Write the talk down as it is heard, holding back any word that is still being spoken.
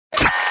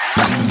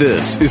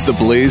This is the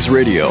Blaze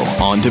Radio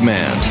on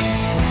demand.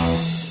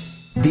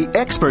 The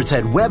experts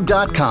at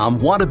Web.com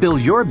want to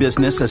build your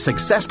business a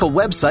successful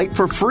website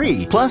for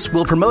free. Plus,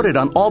 we'll promote it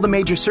on all the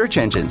major search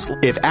engines.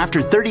 If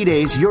after 30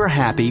 days you're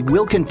happy,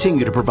 we'll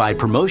continue to provide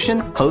promotion,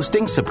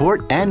 hosting,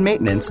 support, and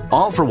maintenance,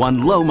 all for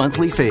one low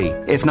monthly fee.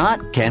 If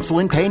not, cancel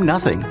and pay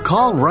nothing.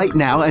 Call right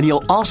now and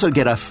you'll also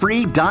get a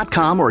free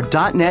 .com or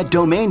 .net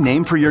domain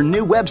name for your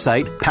new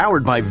website,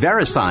 powered by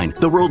VeriSign,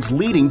 the world's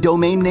leading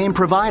domain name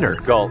provider.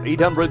 Call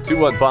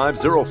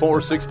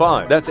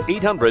 800-215-0465. That's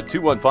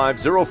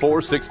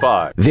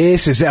 800-215-0465.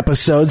 This is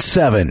episode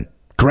 7.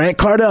 Grant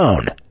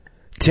Cardone,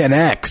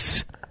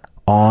 10X,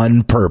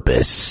 On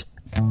Purpose.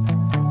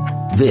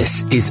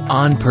 This is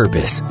On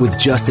Purpose with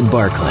Justin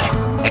Barclay.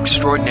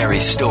 Extraordinary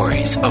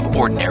stories of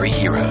ordinary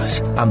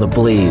heroes on the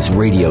Blaze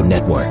Radio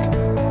Network.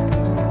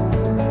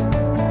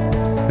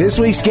 This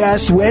week's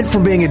guest went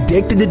from being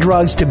addicted to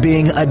drugs to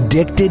being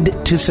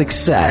addicted to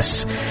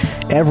success.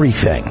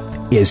 Everything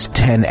is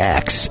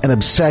 10X, an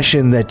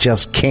obsession that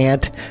just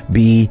can't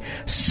be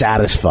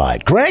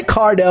satisfied. Grant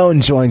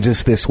Cardone joins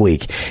us this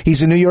week.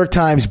 He's a New York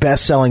Times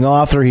best-selling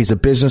author. He's a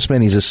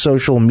businessman. He's a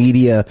social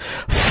media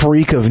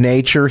freak of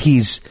nature.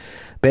 He's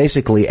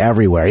basically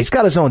everywhere. He's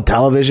got his own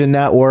television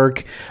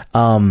network.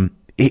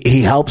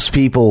 He helps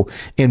people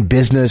in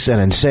business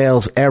and in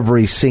sales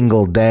every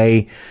single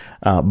day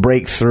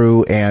break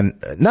through. And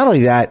not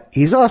only that,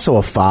 he's also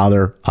a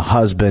father, a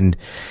husband.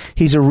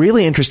 He's a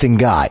really interesting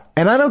guy.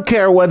 And I don't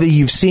care whether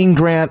you've seen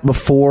Grant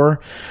before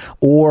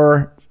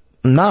or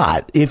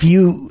not. If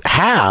you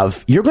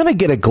have, you're going to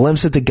get a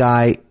glimpse at the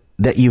guy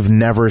that you've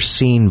never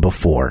seen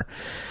before.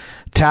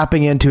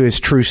 Tapping into his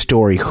true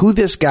story, who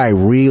this guy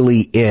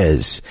really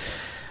is,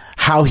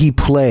 how he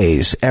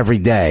plays every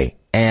day,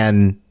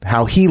 and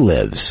how he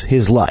lives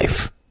his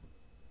life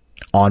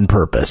on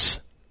purpose.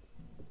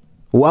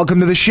 Welcome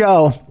to the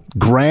show,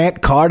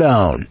 Grant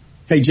Cardone.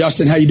 Hey,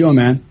 Justin, how you doing,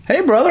 man?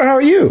 Hey, brother, how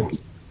are you?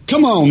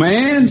 Come on,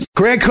 man.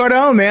 Grant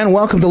Cardone, man,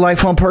 welcome to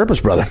Life on Purpose,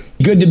 brother.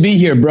 Good to be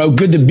here, bro.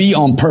 Good to be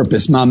on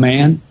purpose, my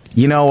man.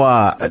 You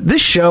know,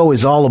 this show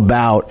is all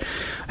about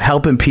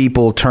helping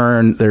people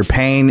turn their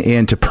pain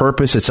into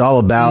purpose. It's all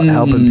about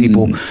helping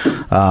people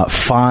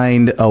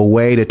find a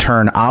way to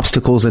turn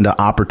obstacles into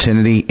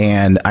opportunity.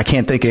 And I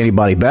can't think of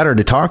anybody better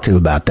to talk to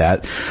about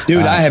that.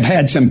 Dude, I have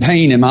had some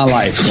pain in my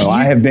life, bro.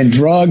 I have been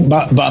drugged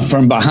but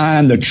from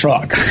behind the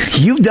truck.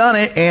 You've done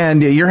it,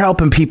 and you're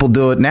helping people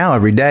do it now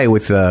every day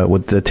with the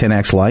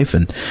 10X Life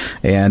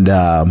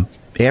and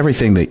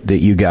everything that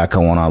you got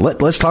going on.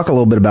 Let's talk a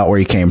little bit about where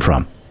you came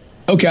from.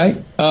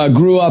 Okay.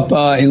 Grew up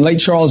in Lake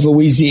Charles,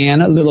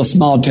 Louisiana, a little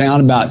small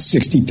town, about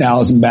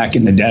 60,000 back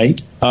in the day.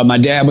 My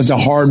dad was a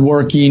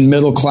hardworking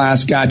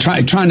middle-class guy,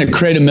 trying to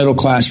create a middle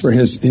class for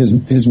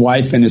his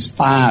wife and his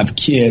 5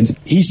 kids.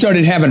 He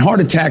started having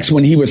heart attacks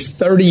when he was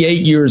 38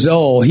 years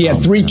old. He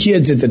had 3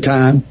 kids at the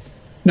time.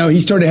 No, he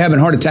started having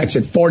heart attacks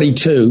at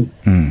 42.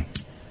 And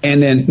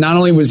then not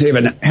only was he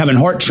having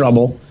heart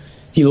trouble,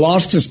 he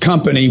lost his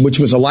company, which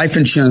was a life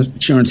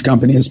insurance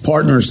company. His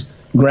partners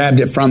grabbed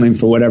it from him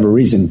for whatever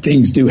reason.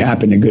 Things do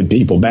happen to good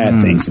people, bad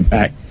things, in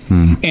fact.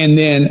 And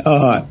then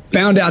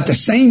found out the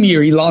same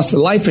year he lost the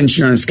life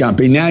insurance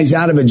company. Now he's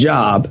out of a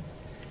job.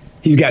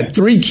 He's got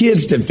 3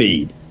 kids to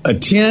feed, a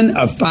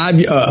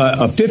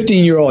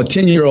 15-year-old, a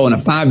 10-year-old, and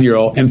a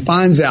 5-year-old, and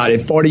finds out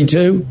at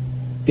 42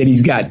 that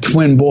he's got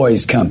twin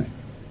boys coming.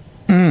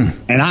 And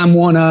I'm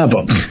one of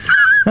them.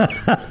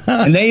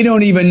 And they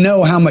don't even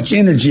know how much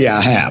energy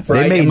I have,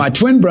 right? And my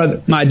twin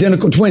brother, my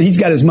identical twin, he's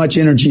got as much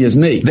energy as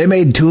me. They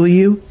made 2 of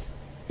you?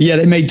 Yeah,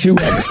 they made 2 of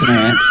us,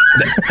 man.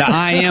 The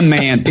I Am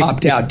Man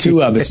popped out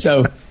 2 of us.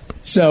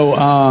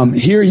 So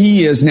here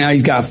he is now.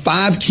 He's got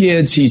 5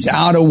 kids. He's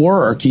out of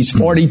work. He's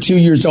 42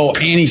 years old,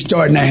 and he's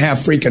starting to have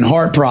freaking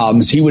heart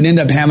problems. He would end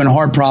up having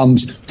heart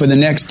problems for the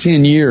next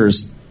 10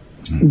 years.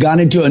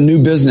 Got into a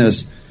new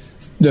business,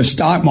 the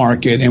stock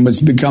market, and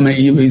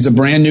he's a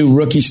brand new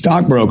rookie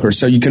stockbroker.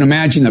 So you can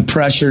imagine the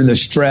pressure, the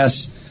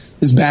stress.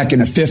 Is back in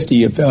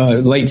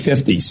the late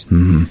 50s.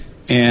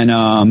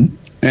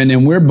 And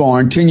then we're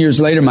born. 10 years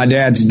later, my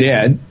dad's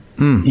dead.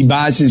 He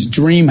buys his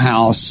dream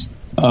house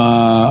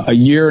a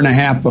year and a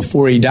half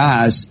before he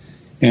dies.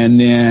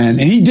 And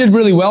he did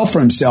really well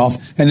for himself,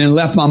 and then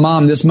left my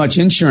mom this much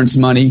insurance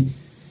money.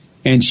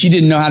 And she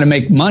didn't know how to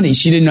make money.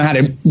 She didn't know how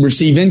to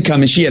receive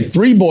income. And she had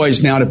 3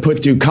 boys now to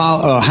put through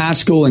high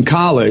school and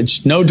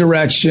college. No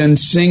direction,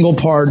 single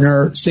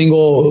partner,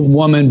 single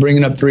woman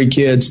bringing up 3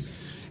 kids,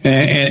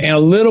 and a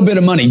little bit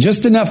of money.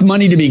 Just enough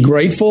money to be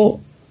grateful.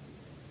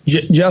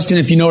 Justin,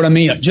 if you know what I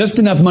mean. Just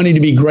enough money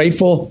to be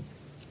grateful,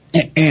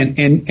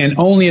 and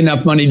only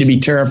enough money to be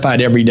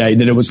terrified every day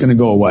that it was going to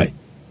go away.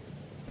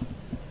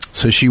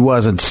 So she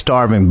wasn't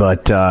starving,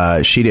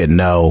 but she didn't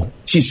know.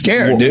 She's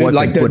scared, dude.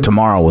 What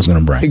tomorrow was going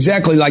to bring.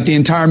 Exactly, like the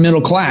entire middle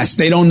class.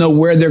 They don't know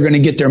where they're going to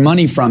get their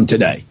money from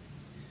today.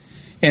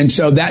 And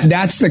so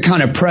that's the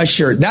kind of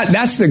pressure.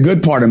 That's the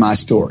good part of my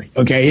story,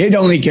 okay? It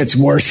only gets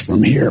worse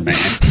from here, man.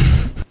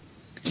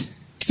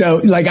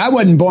 So, like, I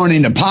wasn't born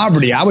into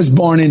poverty. I was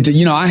born into,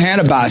 I had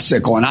a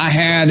bicycle and I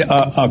had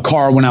a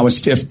car when I was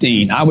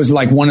 15. I was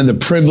like one of the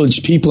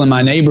privileged people in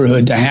my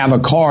neighborhood to have a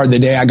car the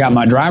day I got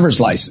my driver's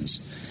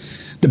license.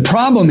 The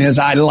problem is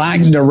I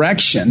lacked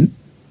direction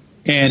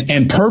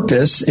and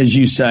purpose, as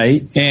you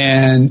say,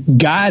 and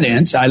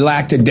guidance. I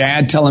lacked a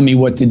dad telling me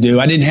what to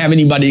do. I didn't have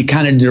anybody to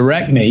kind of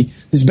direct me.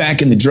 This is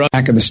back at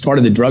the start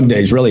of the drug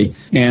days, really.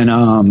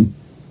 And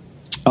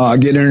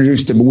get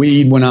introduced to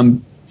weed when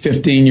I'm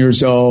 15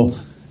 years old.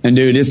 And,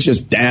 dude, it's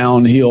just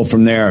downhill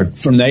from there.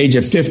 From the age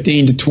of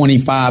 15 to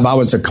 25, I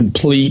was a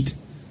complete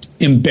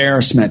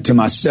embarrassment to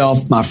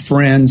myself, my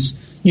friends.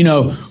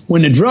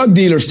 When the drug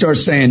dealer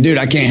starts saying, dude,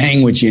 I can't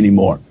hang with you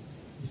anymore,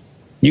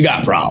 you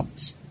got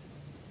problems.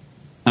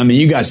 I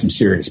mean, you got some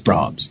serious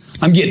problems.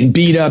 I'm getting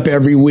beat up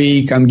every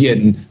week. I'm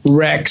getting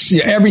wrecks.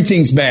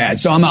 Everything's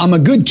bad. So I'm a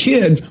good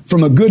kid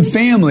from a good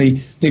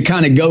family that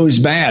kind of goes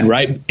bad,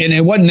 right? And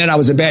it wasn't that I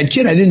was a bad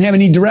kid. I didn't have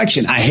any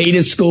direction. I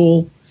hated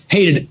school.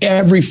 Hated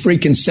every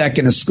freaking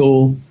second of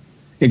school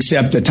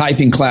except the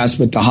typing class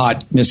with the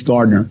hot Miss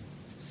Gardner.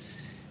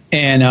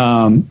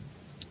 And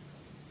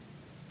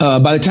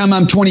by the time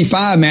I'm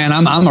 25, man,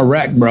 I'm a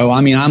wreck, bro.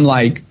 I mean, I'm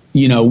like,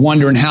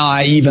 wondering how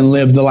I even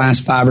lived the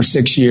last 5 or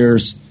 6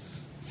 years.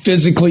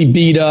 Physically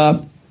beat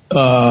up.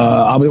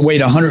 I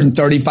weighed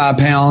 135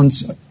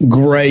 pounds,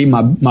 gray.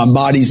 My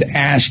body's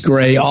ash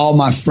gray. All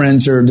my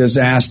friends are a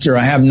disaster.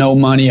 I have no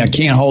money. I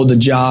can't hold a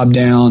job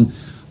down.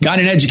 Got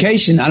an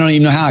education. I don't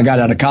even know how I got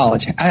out of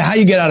college. How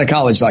you get out of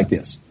college like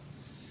this?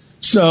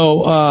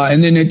 So,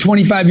 and then at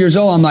 25 years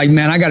old, I'm like,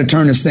 man, I got to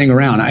turn this thing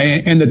around.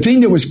 And the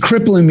thing that was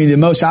crippling me the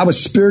most, I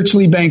was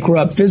spiritually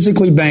bankrupt,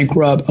 physically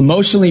bankrupt,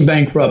 emotionally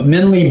bankrupt,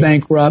 mentally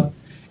bankrupt,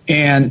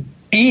 and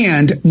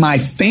my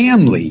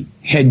family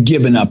had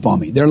given up on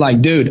me. They're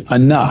like, dude,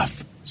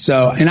 enough.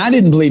 So, and I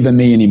didn't believe in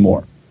me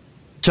anymore.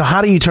 So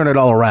how do you turn it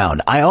all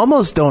around? I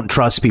almost don't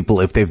trust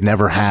people if they've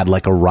never had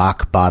like a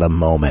rock bottom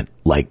moment,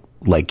 like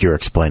you're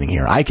explaining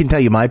here. I can tell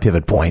you my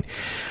pivot point.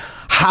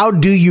 How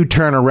do you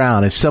turn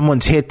around? If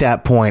someone's hit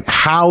that point,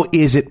 how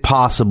is it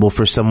possible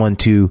for someone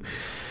to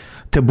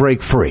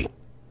break free?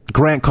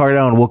 Grant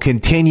Cardone will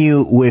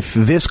continue with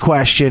this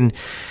question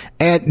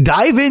and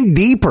dive in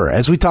deeper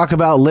as we talk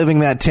about living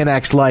that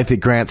 10X life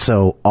that Grant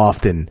so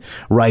often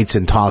writes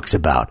and talks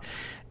about.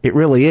 It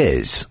really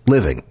is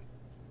living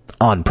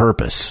on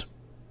purpose.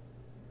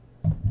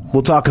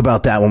 We'll talk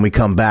about that when we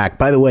come back.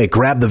 By the way,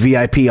 grab the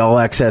VIP All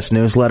Access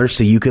newsletter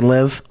so you can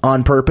live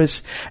on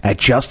purpose at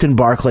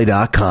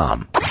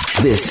justinbarclay.com.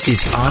 This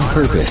is On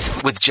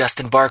Purpose with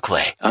Justin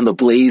Barclay on the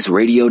Blaze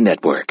Radio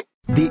Network.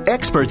 The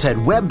experts at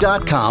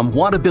web.com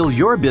want to build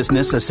your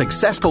business a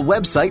successful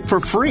website for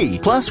free.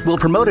 Plus, we'll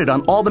promote it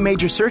on all the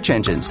major search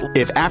engines.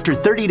 If after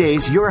 30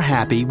 days you're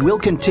happy, we'll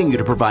continue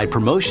to provide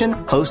promotion,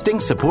 hosting,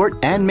 support,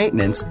 and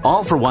maintenance,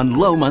 all for one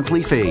low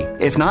monthly fee.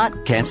 If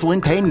not, cancel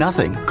and pay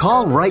nothing.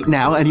 Call right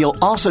now and you'll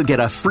also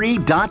get a free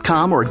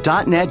 .com or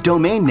 .net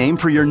domain name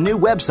for your new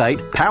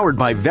website powered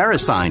by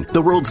VeriSign,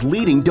 the world's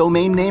leading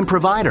domain name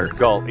provider.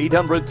 Call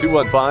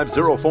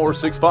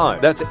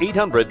 800-215-0465. That's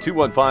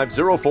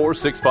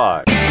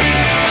 800-215-0465.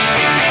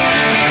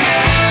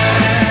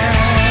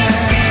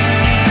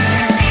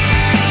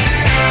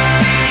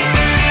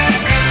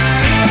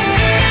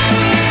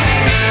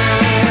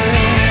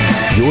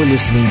 You're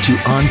listening to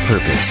On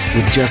Purpose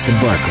with Justin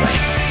Barclay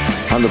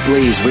on the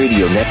Blaze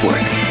Radio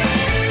Network.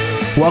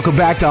 Welcome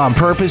back to On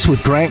Purpose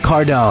with Grant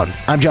Cardone.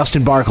 I'm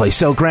Justin Barclay.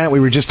 So, Grant, we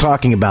were just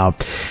talking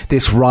about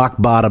this rock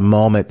bottom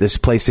moment, this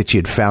place that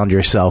you'd found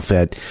yourself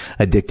at,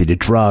 addicted to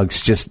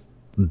drugs, just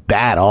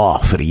bad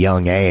off at a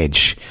young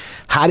age.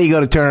 How do you go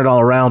to turn it all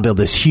around, build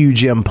this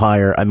huge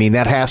empire? I mean,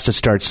 that has to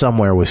start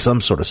somewhere with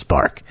some sort of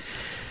spark.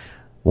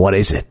 What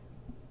is it?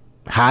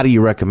 How do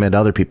you recommend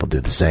other people do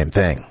the same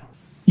thing?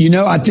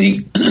 I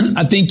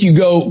think you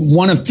go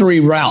one of three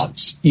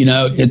routes.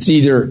 It's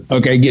either,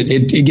 okay,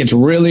 it gets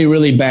really,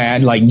 really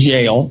bad, like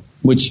jail,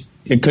 which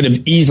that could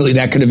have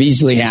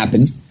easily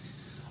happened,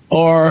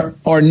 or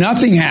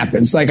nothing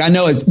happens. Like I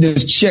know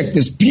this chick,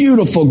 this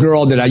beautiful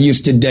girl that I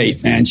used to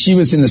date, man, she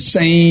was in the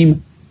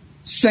same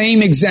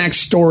exact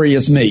story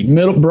as me.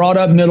 Brought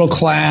up middle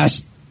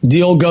class,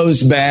 deal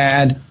goes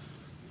bad.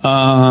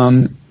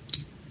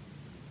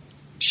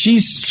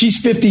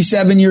 She's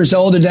 57 years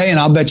old today, and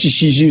I'll bet you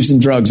she's using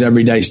drugs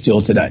every day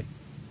still today.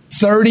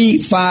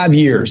 35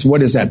 years.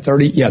 What is that?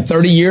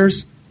 30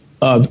 years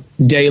of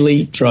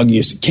daily drug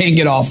use. Can't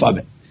get off of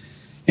it.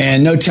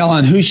 And no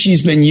telling who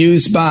she's been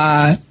used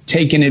by,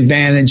 taken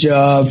advantage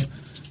of,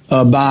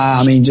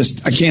 I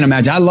can't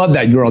imagine. I love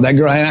that girl,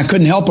 and I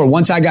couldn't help her.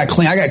 Once I got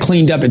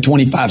cleaned up at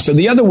 25. So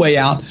the other way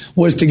out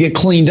was to get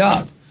cleaned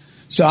up.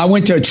 So I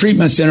went to a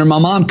treatment center. My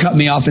mom cut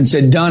me off and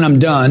said, done, I'm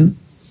done.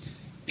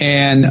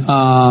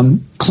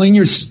 And clean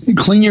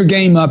your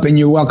game up, and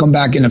you're welcome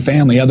back in the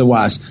family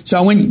otherwise. So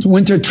I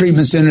went to a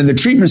treatment center. The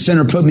treatment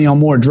center put me on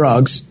more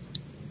drugs.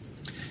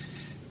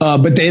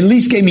 But they at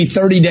least gave me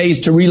 30 days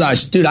to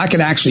realize, dude, I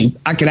could actually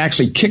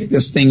kick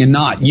this thing and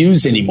not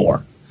use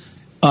anymore.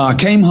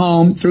 Came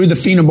home, threw the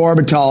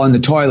phenobarbital in the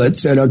toilet,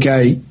 said,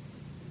 okay,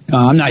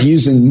 I'm not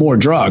using more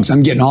drugs.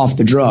 I'm getting off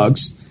the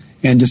drugs.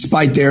 And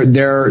despite their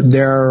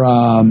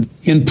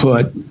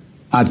input,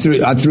 I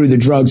threw the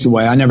drugs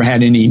away. I never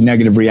had any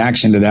negative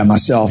reaction to that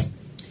myself.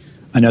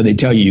 I know they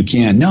tell you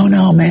can.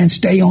 No, man,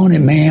 stay on it,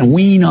 man.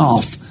 Wean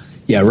off.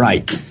 Yeah,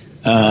 right.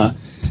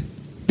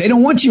 They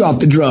don't want you off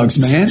the drugs,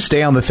 man.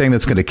 Stay on the thing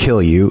that's going to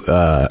kill you.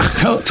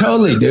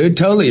 Totally, dude.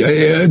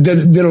 Totally.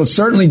 That'll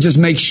certainly just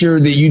make sure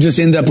that you just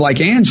end up like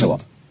Angela.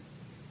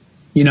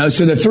 You know,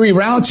 so the three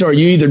routes are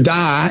you either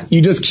die,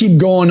 you just keep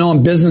going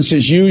on business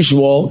as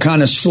usual,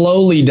 kind of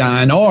slowly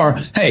dying, or,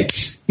 hey,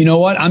 you know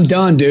what? I'm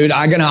done, dude.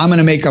 I'm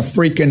gonna make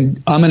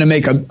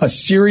a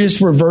serious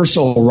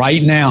reversal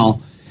right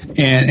now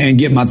and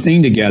get my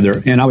thing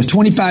together. And I was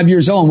 25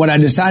 years old, and what I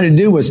decided to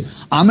do was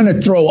I'm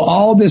gonna throw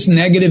all this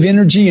negative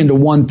energy into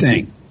one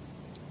thing.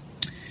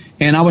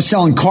 And I was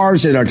selling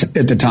cars at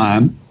the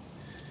time.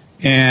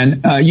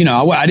 And, I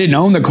didn't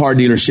own the car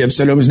dealership,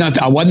 so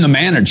I wasn't the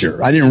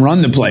manager. I didn't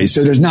run the place.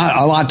 So there's not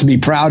a lot to be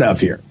proud of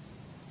here.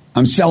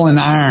 I'm selling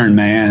iron,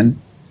 man.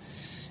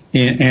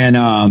 And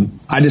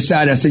I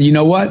decided, I said, you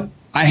know what?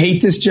 I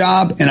hate this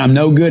job and I'm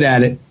no good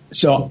at it.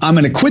 So I'm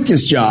going to quit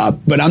this job,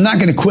 but I'm not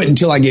going to quit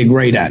until I get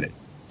great at it.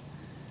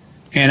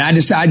 And I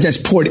decided I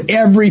just poured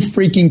every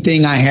freaking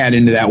thing I had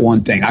into that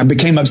one thing. I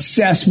became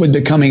obsessed with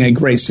becoming a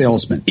great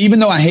salesman, even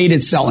though I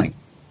hated selling.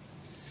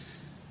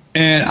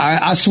 And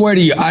I swear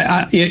to you,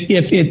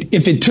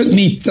 if it took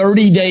me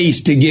 30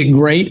 days to get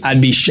great,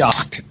 I'd be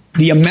shocked.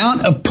 The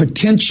amount of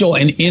potential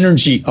and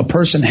energy a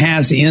person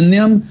has in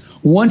them,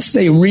 once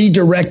they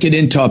redirect it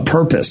into a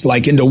purpose,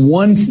 like into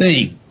one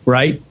thing,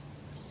 right?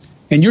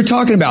 And you're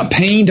talking about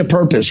pain to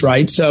purpose,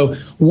 right? So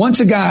once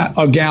a guy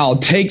or gal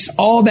takes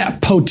all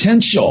that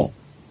potential,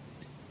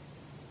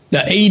 the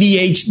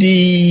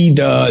ADHD,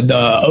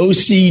 the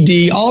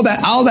OCD, all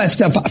that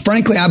stuff,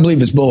 frankly, I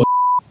believe is bullshit.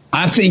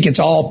 I think it's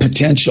all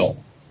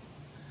potential.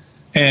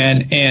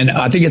 And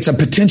I think it's a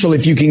potential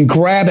if you can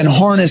grab and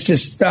harness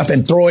this stuff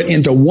and throw it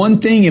into one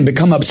thing and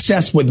become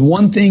obsessed with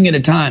one thing at a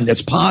time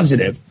that's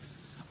positive.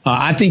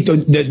 I think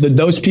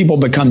those people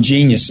become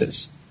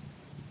geniuses.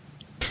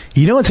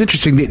 You know, it's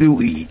interesting.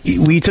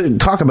 We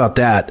talk about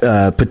that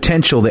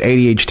potential, the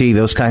ADHD,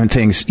 those kind of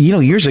things. You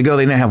know, years ago,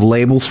 they didn't have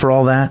labels for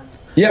all that.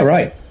 Yeah,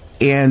 right.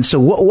 And so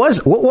what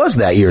was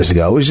that years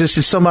ago? It was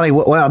just somebody,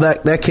 wow,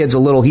 that kid's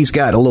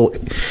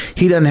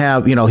he doesn't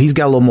have, he's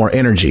got a little more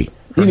energy.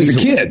 He was a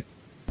kid.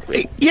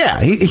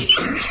 Yeah.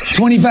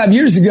 25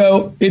 years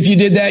ago, if you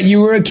did that, you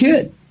were a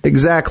kid.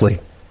 Exactly.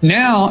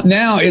 Now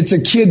it's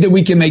a kid that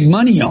we can make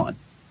money on.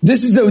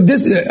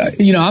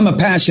 I'm a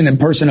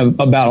passionate person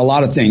about a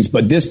lot of things,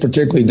 but this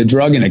particularly, the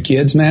drug in the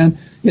kids, man,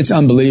 it's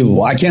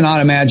unbelievable. I cannot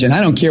imagine.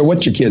 I don't care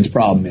what your kid's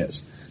problem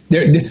is.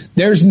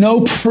 There's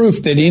no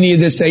proof that any of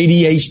this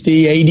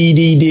ADHD,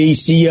 ADDD,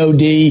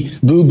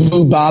 COD,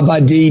 boo-boo, baba,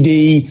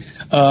 DD,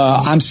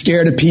 I'm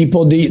scared of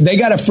people. They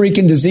got a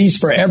freaking disease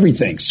for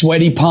everything.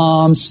 Sweaty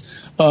palms.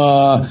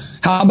 How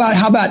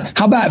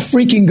about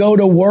freaking go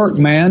to work,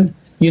 man?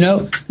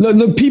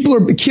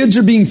 Look, kids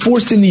are being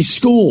forced in these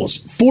schools,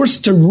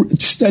 forced to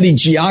study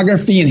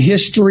geography and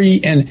history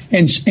and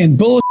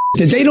bullshit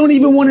that they don't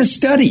even want to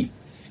study.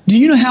 Do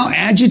you know how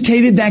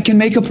agitated that can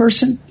make a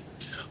person?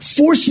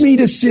 Force me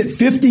to sit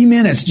 50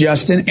 minutes,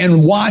 Justin,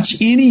 and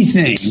watch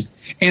anything,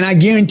 and I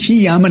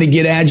guarantee you I'm going to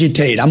get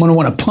agitated. I'm going to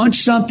want to punch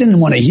something,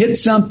 want to hit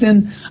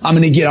something. I'm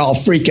going to get all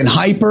freaking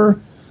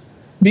hyper.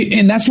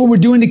 And that's what we're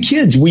doing to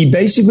kids. We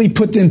basically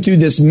put them through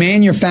this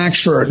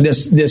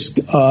this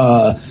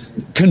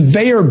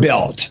conveyor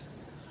belt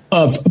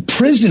of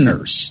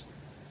prisoners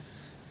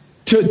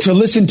to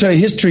listen to a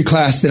history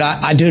class that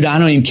I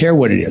don't even care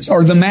what it is.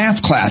 Or the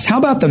math class. How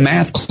about the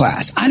math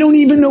class? I don't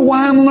even know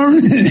why I'm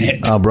learning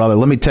it. Oh, brother,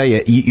 let me tell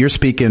you, you're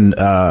speaking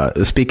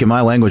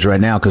my language right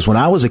now, because when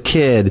I was a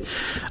kid,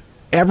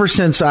 ever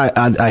since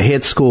I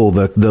hit school,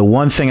 the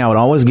one thing I would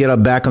always get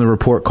up back on the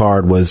report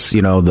card was,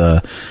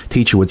 the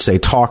teacher would say,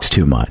 talks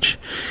too much.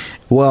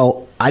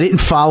 Well, I didn't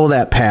follow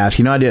that path.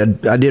 I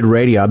did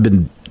radio. I've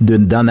been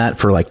done that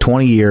for like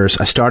 20 years.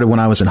 I started when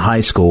I was in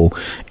high school,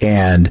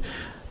 and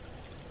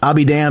I'll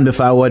be damned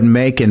if I wasn't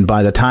making,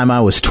 by the time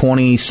I was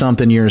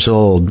 20-something years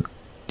old,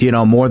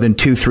 more than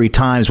 2-3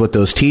 times what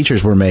those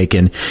teachers were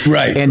making.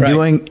 Right. And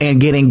doing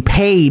and getting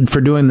paid for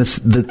doing the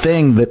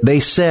thing that they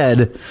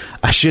said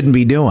I shouldn't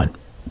be doing.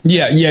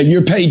 Yeah,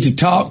 you're paid to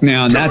talk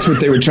now, and that's what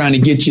they were trying to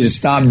get you to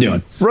stop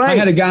doing. Right. I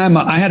had a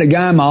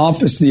guy in my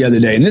office the other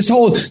day, and this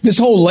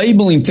whole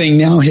labeling thing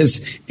now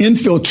has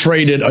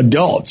infiltrated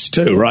adults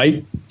too,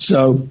 right?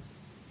 So,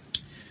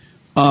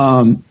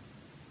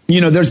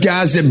 there's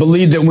guys that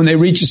believe that when they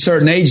reach a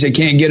certain age, they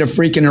can't get a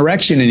freaking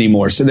erection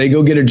anymore, so they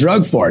go get a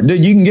drug for it.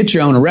 Dude, you can get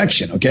your own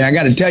erection, okay? I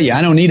got to tell you,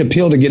 I don't need a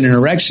pill to get an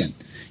erection.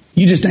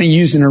 You just ain't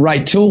using the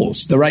right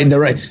tools, the right. You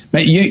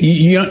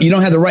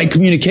don't have the right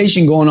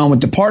communication going on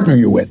with the partner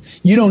you're with.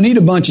 You don't need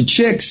a bunch of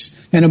chicks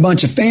and a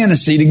bunch of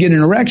fantasy to get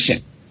an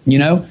erection.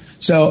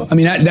 So I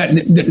mean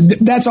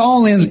that's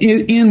all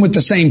in with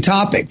the same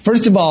topic.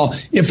 First of all,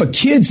 if a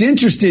kid's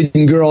interested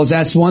in girls,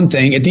 that's one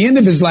thing. At the end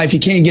of his life, he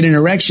can't get an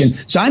erection.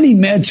 So I need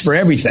meds for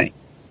everything.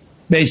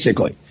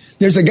 basically.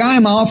 There's a guy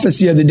in my office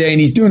the other day,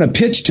 and he's doing a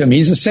pitch to me.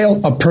 He's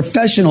a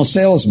professional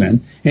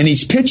salesman, and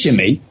he's pitching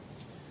me.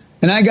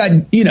 And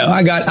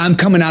I'm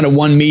coming out of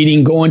one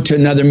meeting, going to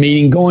another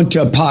meeting, going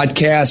to a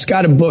podcast,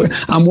 got a book.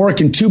 I'm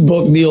working 2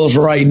 book deals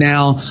right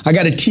now. I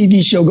got a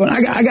TV show going.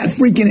 I got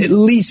freaking at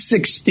least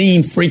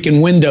 16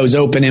 freaking windows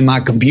open in my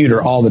computer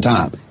all the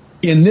time,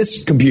 in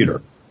this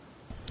computer.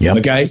 Yep.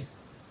 Okay.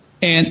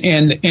 And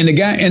the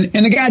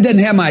guy doesn't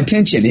have my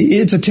attention.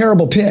 It's a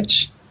terrible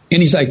pitch.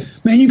 And he's like,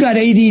 man, you got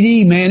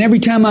ADD, man. Every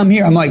time I'm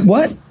here, I'm like,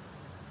 what?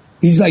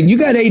 He's like, you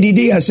got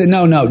ADD? I said,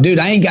 no, dude,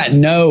 I ain't got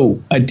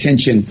no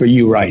attention for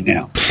you right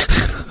now.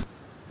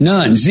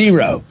 None,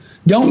 0.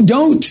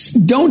 Don't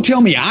tell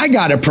me I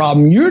got a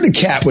problem. You're the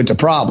cat with the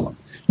problem.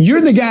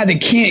 You're the guy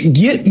that can't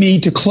get me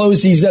to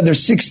close these other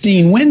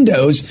 16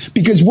 windows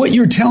because what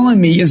you're telling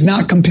me is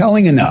not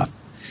compelling enough.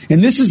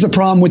 And this is the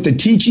problem with the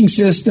teaching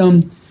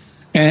system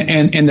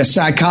and the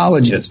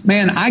psychologist.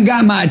 Man, I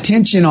got my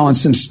attention on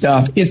some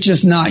stuff. It's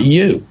just not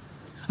you.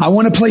 I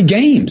want to play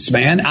games,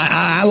 man.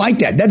 I like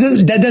that.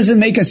 That doesn't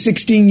make a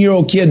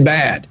 16-year-old kid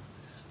bad.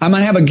 I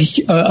might have a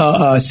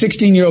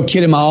 16-year-old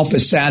kid in my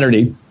office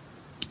Saturday,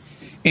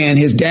 and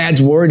his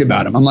dad's worried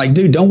about him. I'm like,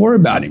 dude, don't worry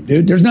about him,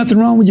 dude. There's nothing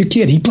wrong with your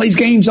kid. He plays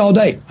games all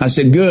day. I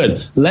said,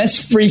 good. Let's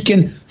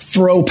freaking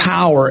throw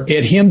power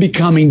at him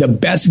becoming the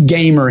best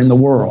gamer in the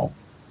world.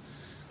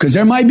 Because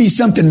there might be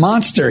something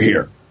monster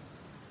here.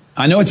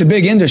 I know it's a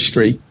big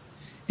industry.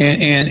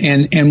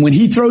 And when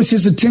he throws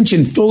his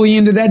attention fully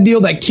into that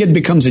deal, that kid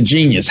becomes a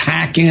genius,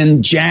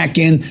 hacking,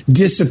 jacking,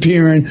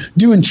 disappearing,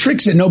 doing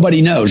tricks that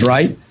nobody knows,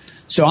 right?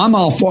 So I'm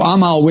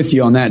all with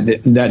you on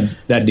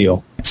that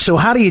deal. So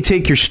how do you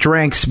take your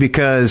strengths?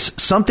 Because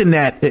something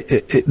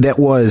that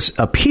was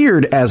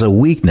appeared as a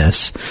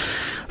weakness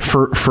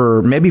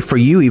for maybe for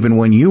you, even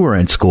when you were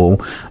in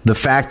school, the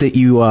fact that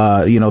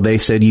they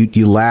said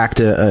you lacked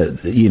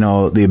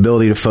the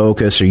ability to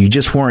focus, or you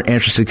just weren't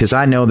interested. Because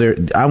I know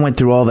I went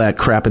through all that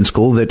crap in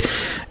school, that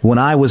when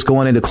I was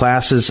going into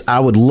classes, I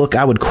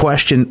would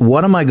question,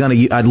 what am I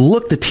going to, I'd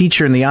look the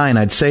teacher in the eye and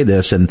I'd say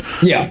this, and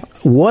yeah,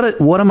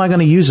 what am I going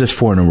to use this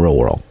for in the real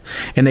world?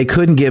 And they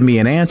couldn't give me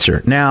an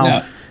answer.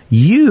 Now,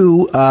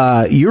 you're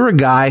a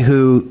guy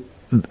who,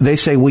 they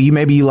say, well,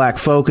 maybe you lack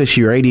focus,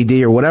 you're ADD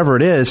or whatever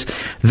it is.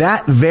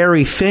 That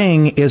very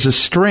thing is a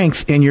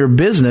strength in your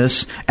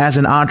business as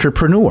an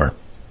entrepreneur.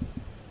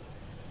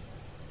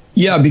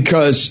 Yeah,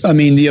 because I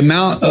mean the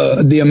amount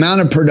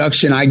of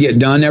production I get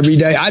done every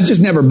day, I just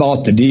never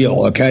bought the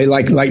deal. Okay,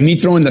 like me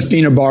throwing the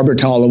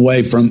phenobarbital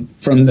away from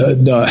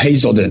the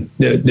Hazelden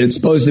that's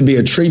supposed to be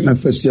a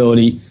treatment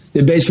facility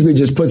that basically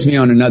just puts me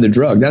on another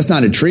drug. That's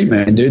not a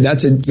treatment, dude.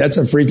 That's a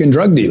freaking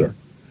drug dealer.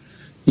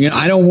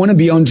 I don't want to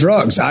be on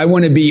drugs. I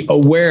want to be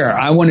aware.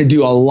 I want to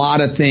do a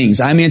lot of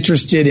things. I'm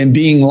interested in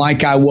being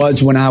like I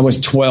was when I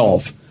was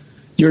 12.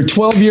 You're a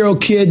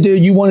 12-year-old kid,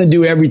 dude. You want to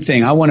do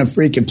everything. I want to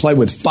freaking play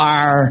with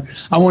fire.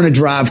 I want to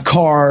drive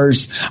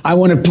cars. I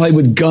want to play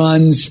with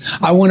guns.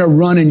 I want to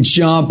run and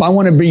jump. I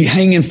want to be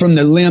hanging from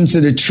the limbs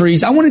of the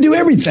trees. I want to do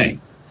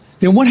everything.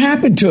 Then what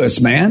happened to us,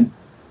 man?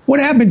 What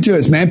happened to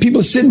us, man?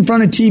 People sit in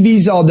front of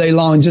TVs all day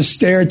long and just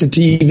stare at the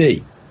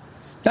TV.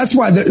 That's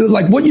why,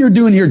 like what you're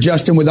doing here,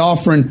 Justin, with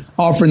offering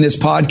this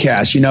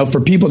podcast,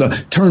 for people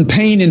to turn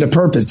pain into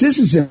purpose. This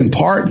is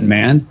important,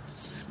 man.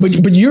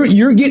 But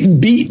you're getting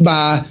beat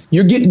by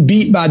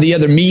the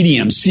other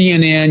mediums,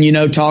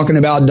 CNN, talking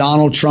about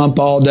Donald Trump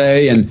all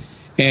day, and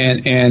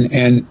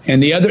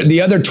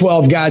the other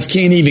 12 guys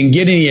can't even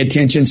get any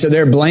attention, so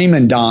they're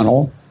blaming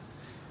Donald,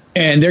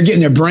 and they're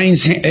getting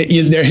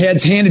their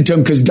heads handed to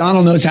them because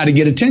Donald knows how to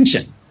get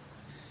attention.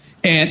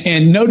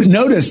 And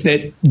notice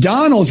that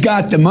Donald's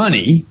got the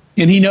money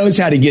and he knows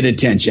how to get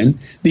attention.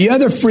 The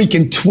other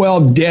freaking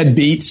 12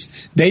 deadbeats,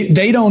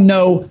 they don't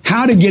know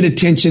how to get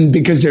attention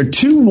because they're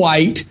too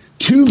white,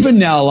 too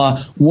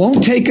vanilla,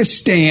 won't take a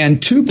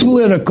stand, too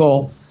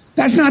political.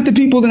 That's not the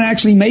people that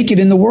actually make it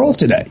in the world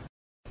today.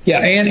 Yeah,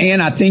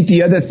 and I think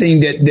the other thing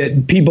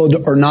that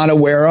people are not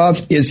aware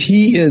of is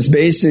he is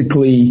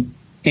basically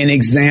an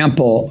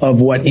example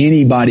of what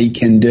anybody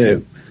can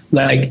do.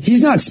 Like,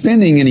 he's not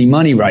spending any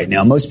money right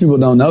now. Most people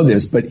don't know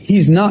this, but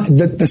he's not.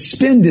 The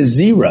spend is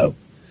 0.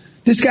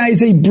 This guy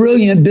is a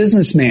brilliant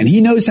businessman. He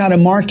knows how to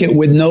market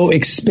with no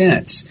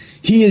expense.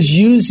 He is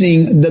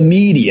using the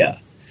media.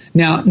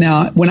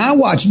 Now, when I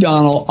watch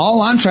Donald,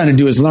 all I'm trying to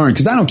do is learn,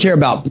 because I don't care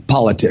about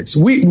politics.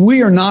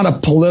 We are not a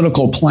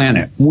political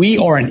planet. We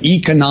are an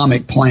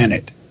economic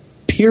planet,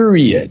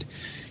 period.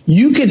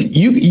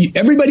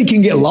 Everybody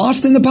can get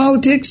lost in the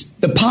politics.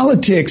 The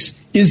politics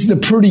is the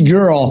pretty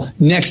girl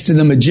next to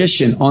the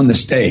magician on the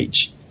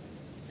stage.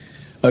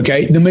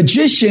 Okay. The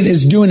magician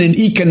is doing an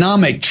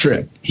economic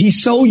trick. He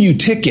sold you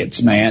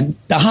tickets, man.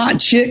 The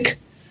hot chick,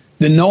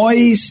 the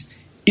noise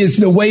is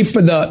the way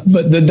for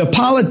the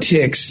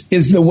politics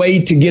is the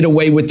way to get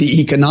away with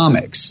the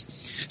economics.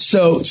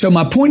 So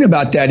my point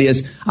about that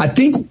is, I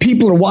think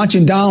people are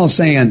watching Donald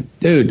saying,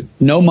 dude,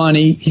 no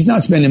money. He's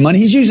not spending money.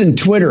 He's using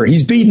Twitter.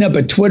 He's beating up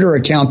a Twitter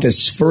account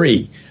that's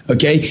free.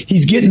 Okay.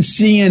 He's getting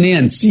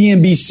CNN,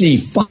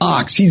 CNBC,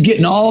 Fox. He's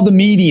getting all the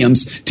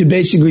mediums to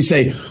basically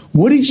say,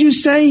 what did you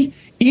say?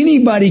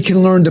 Anybody can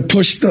learn to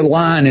push the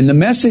line. And the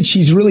message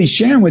he's really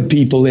sharing with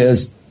people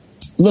is,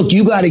 look,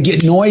 you got to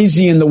get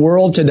noisy in the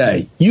world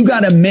today. You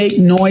got to make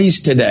noise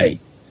today.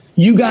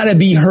 You got to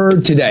be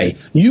heard today.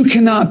 You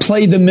cannot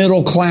play the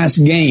middle class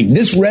game.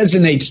 This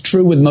resonates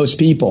true with most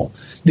people.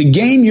 The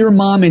game your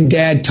mom and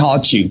dad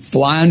taught you,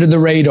 fly under the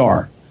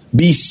radar,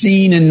 be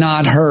seen and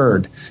not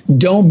heard.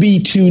 Don't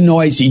be too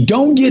noisy.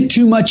 Don't get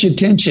too much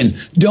attention.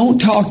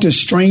 Don't talk to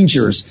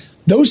strangers.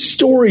 Those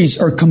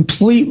stories are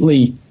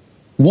completely,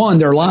 one,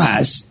 they're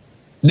lies.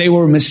 They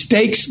were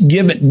mistakes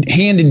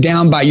handed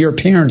down by your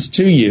parents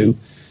to you.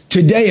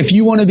 Today, if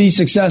you want to be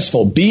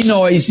successful, be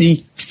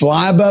noisy,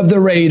 fly above the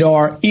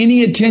radar.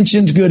 Any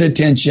attention's good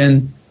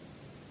attention.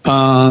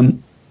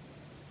 And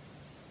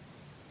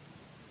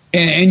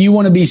you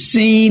want to be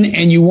seen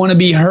and you want to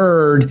be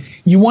heard.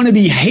 You want to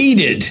be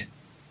hated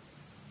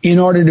in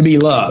order to be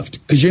loved,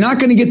 because you're not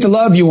going to get the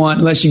love you want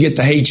unless you get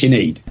the hate you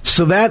need.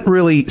 So that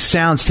really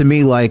sounds to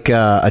me like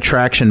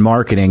attraction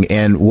marketing.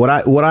 And what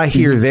I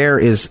hear there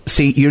is,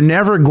 see, you're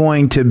never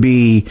going to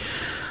be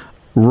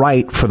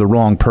right for the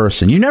wrong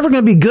person. You're never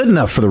going to be good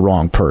enough for the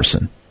wrong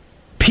person.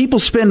 People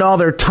spend all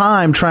their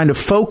time trying to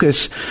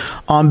focus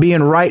on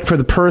being right for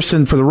the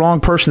person, for the wrong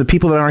person, the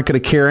people that aren't going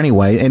to care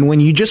anyway. And when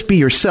you just be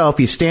yourself,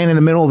 you stand in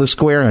the middle of the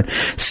square and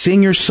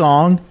sing your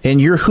song,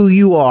 and you're who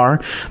you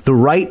are, the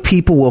right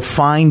people will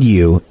find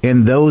you,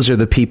 and those are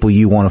the people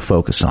you want to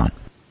focus on.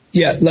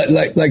 Yeah,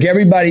 like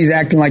everybody's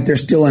acting like they're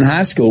still in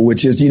high school,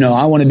 which is,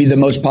 I want to be the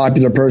most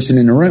popular person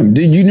in the room.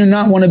 Dude, you do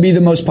not want to be the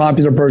most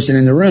popular person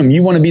in the room.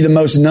 You want to be the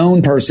most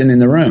known person in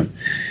the room.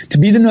 To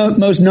be the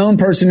most known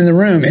person in the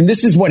room, and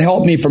this is what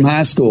helped me from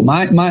high school.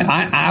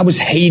 I was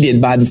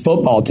hated by the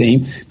football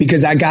team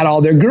because I got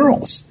all their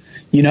girls.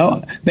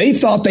 They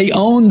thought they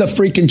owned the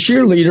freaking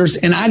cheerleaders,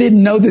 and I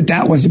didn't know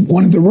that was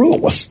one of the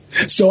rules.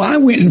 So I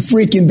went and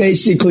freaking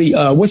basically,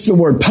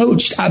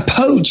 poached. I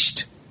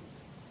poached.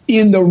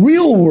 In the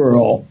real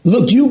world,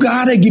 look, you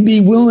got to be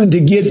willing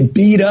to get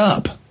beat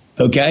up,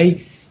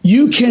 okay?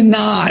 You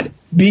cannot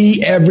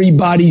be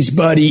everybody's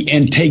buddy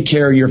and take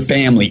care of your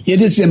family.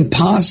 It is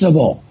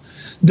impossible.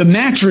 The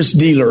mattress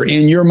dealer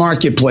in your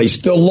marketplace,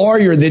 the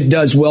lawyer that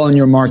does well in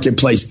your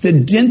marketplace, the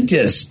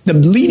dentist, the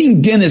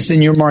leading dentist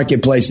in your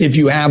marketplace, if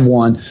you have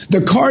one,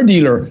 the car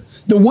dealer,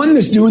 the one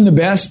that's doing the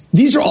best,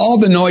 these are all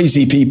the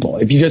noisy people,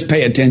 if you just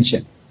pay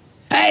attention.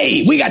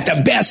 Hey, we got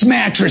the best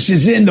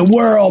mattresses in the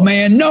world,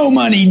 man. No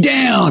money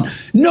down,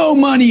 no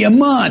money a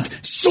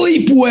month,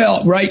 sleep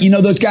well, right?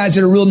 Those guys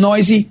that are real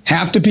noisy,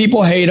 half the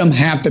people hate them,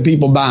 half the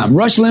people buy them.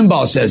 Rush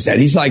Limbaugh says that.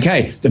 He's like,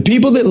 hey, the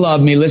people that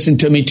love me, listen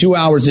to me 2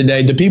 hours a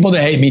day. The people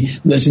that hate me,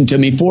 listen to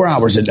me 4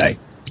 hours a day.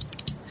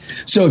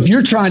 So if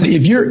you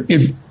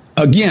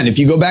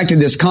go back to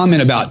this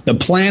comment about the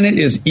planet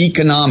is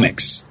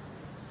economics,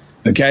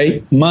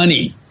 okay?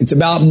 Money. It's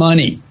about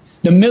money.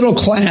 The middle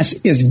class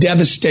is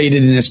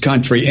devastated in this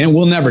country and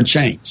will never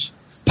change.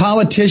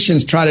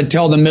 Politicians try to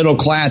tell the middle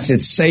class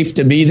it's safe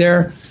to be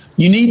there.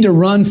 You need to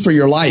run for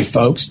your life,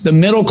 folks. The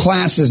middle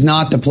class is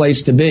not the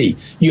place to be.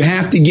 You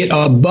have to get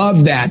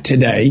above that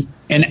today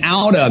and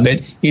out of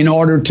it in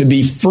order to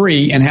be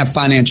free and have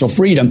financial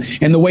freedom.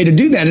 And the way to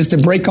do that is to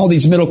break all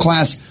these middle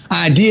class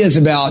ideas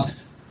about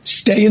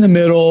stay in the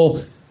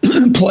middle,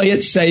 play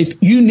it safe.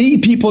 You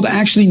need people to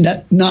actually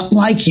not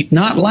like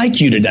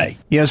you today.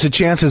 So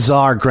chances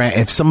are, Grant,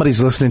 if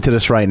somebody's listening to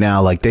this right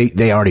now, like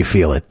they already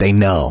feel it. They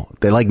know.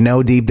 They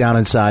know deep down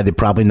inside, they've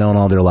probably known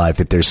all their life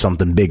that there's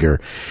something bigger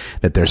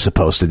that they're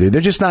supposed to do.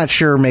 They're just not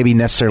sure maybe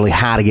necessarily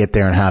how to get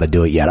there and how to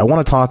do it yet. I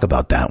want to talk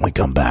about that when we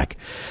come back.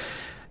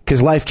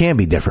 Because life can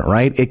be different,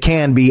 right? It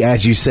can be,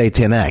 as you say,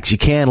 10X. You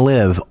can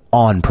live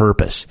on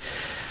purpose.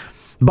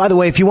 By the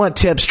way, if you want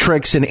tips,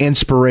 tricks, and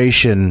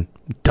inspiration,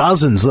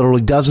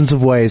 literally dozens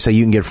of ways that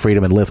you can get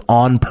freedom and live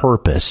on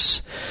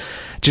purpose.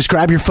 Just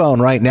grab your phone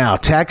right now.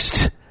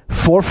 Text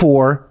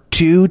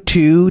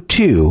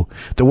 44222,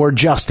 the word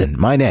Justin,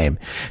 my name,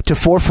 to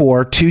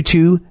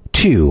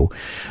 44222.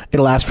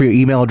 It'll ask for your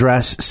email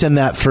address. Send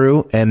that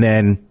through, and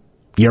then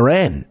you're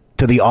in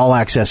to the All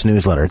Access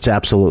newsletter. It's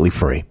absolutely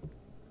free.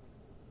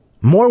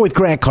 More with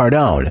Grant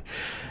Cardone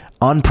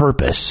on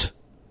purpose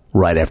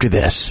right after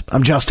this.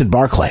 I'm Justin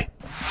Barclay.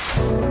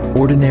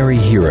 Ordinary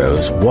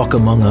heroes walk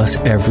among us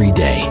every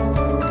day.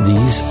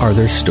 These are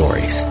their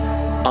stories.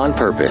 On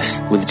Purpose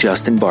with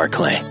Justin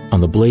Barclay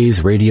on the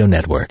Blaze Radio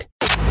Network.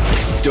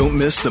 Don't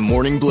miss the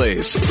Morning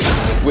Blaze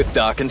with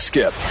Doc and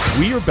Skip.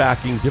 We are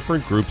backing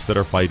different groups that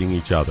are fighting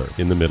each other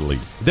in the Middle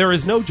East. There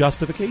is no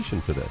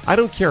justification for this. I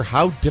don't care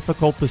how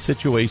difficult the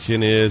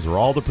situation is or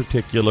all the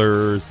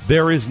particulars.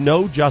 There is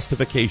no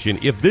justification.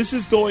 If this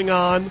is going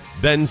on,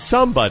 then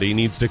somebody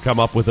needs to come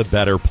up with a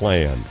better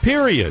plan.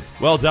 Period.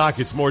 Well, Doc,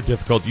 it's more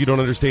difficult. You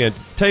don't understand.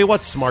 Tell you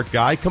what, smart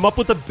guy, come up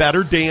with a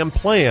better damn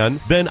plan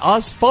than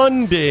us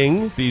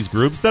funding these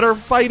groups that are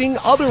fighting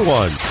other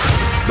ones.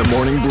 The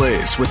Morning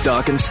Blaze with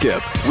Doc and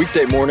Skip.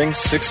 Weekday mornings,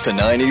 6 to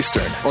 9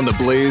 Eastern on the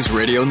Blaze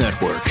Radio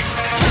Network.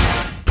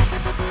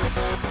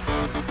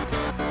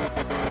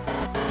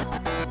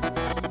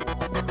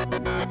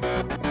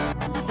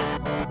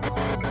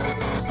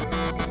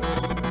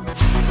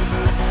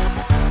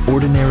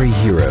 ordinary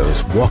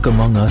heroes walk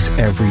among us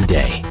every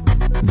day.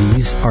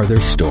 These are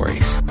their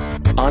stories.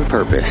 On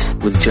Purpose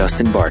with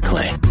Justin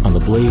Barclay on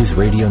the Blaze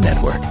Radio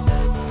Network.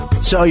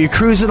 So you're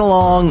cruising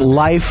along,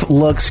 life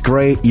looks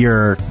great,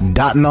 you're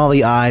dotting all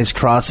the I's,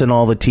 crossing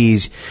all the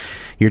T's,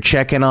 you're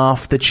checking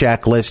off the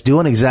checklist,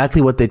 doing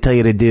exactly what they tell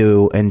you to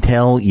do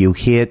until you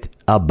hit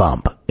a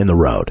bump in the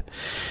road.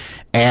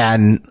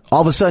 And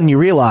all of a sudden you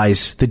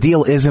realize the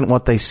deal isn't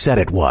what they said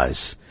it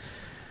was.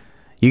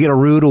 You get a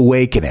rude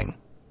awakening.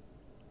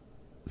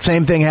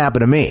 Same thing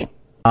happened to me.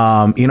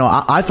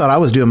 I thought I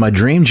was doing my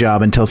dream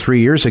job until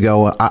 3 years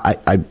ago.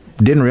 I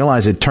didn't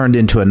realize it turned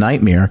into a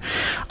nightmare.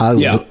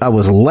 I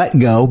was let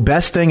go.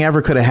 Best thing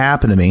ever could have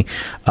happened to me.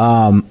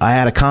 I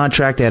had a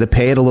contract. I had to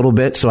pay it a little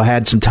bit, so I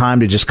had some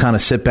time to just kind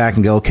of sit back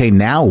and go, okay,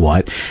 now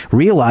what?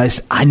 Realized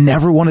I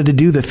never wanted to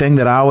do the thing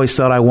that I always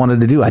thought I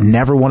wanted to do. I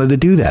never wanted to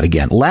do that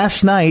again.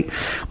 Last night,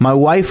 my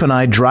wife and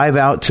I drive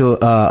out to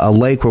a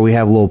lake where we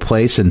have a little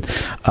place, and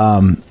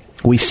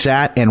we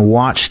sat and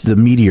watched the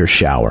meteor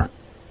shower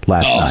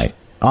last night.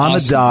 On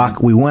the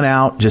dock, we went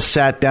out, just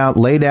sat down,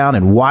 lay down,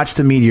 and watched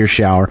the meteor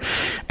shower.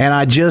 And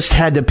I just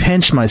had to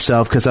pinch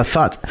myself because I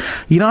thought,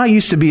 I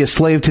used to be a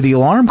slave to the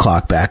alarm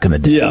clock back in the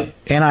day. Yeah.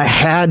 And I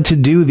had to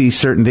do these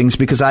certain things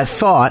because I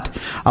thought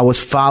I was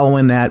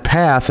following that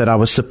path that I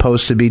was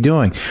supposed to be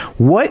doing.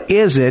 What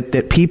is it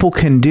that people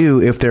can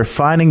do if they're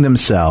finding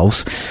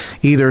themselves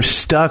either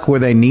stuck where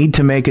they need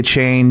to make a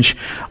change,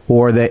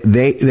 or that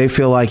they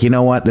feel like,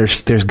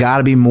 there's got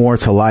to be more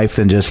to life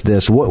than just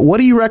this? What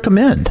do you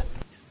recommend?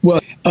 Well,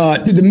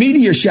 the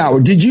meteor shower.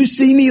 Did you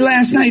see me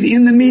last night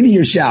in the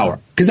meteor shower?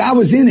 Because I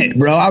was in it,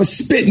 bro. I was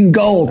spitting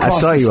gold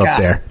across the sky. I saw you up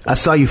there. I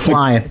saw you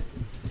flying.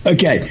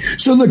 Okay.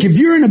 So, look, if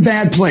you're in a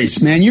bad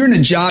place, man, you're in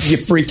a job you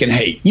freaking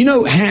hate.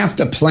 Half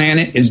the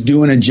planet is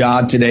doing a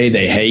job today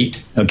they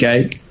hate,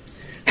 okay?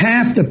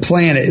 Half the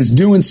planet is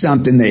doing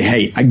something they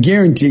hate. I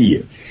guarantee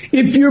you.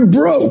 If you're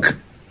broke,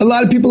 a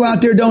lot of people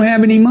out there don't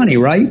have any money,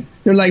 right?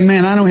 They're like,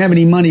 man, I don't have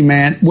any money,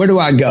 man. Where do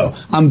I go?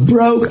 I'm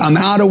broke. I'm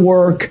out of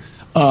work.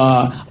 Or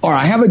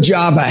I have a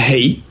job I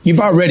hate. You've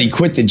already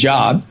quit the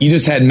job. You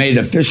just hadn't made it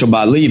official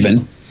by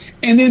leaving.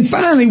 And then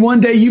finally, one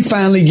day you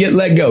finally get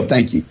let go.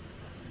 Thank you.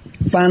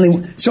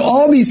 Finally. So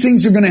all these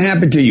things are going to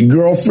happen to you.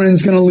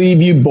 Girlfriend's going to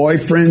leave you.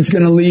 Boyfriend's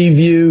going to leave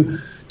you.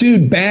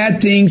 Dude,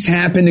 bad things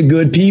happen to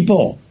good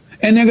people.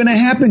 And they're going to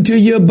happen to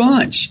you a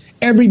bunch.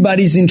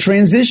 Everybody's in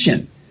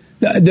transition.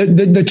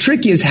 The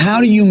trick is, how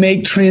do you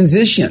make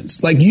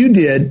transitions? Like you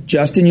did,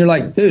 Justin. You're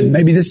like, dude,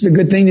 maybe this is a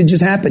good thing that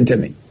just happened to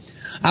me.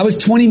 I was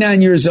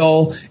 29 years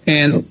old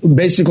and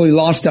basically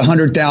lost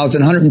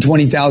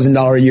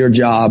 $120,000 a year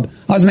job.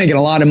 I was making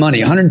a lot of money,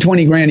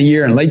 120 grand a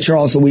year in Lake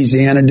Charles,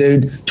 Louisiana,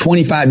 dude.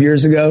 25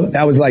 years ago,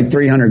 that was like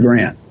 300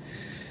 grand.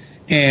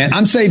 And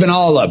I'm saving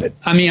all of it.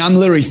 I mean, I'm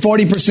literally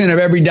 40% of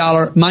every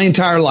dollar. My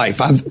entire life,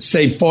 I've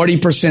saved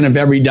 40% of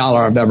every dollar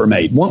I've ever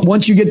made.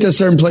 Once you get to a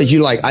certain place,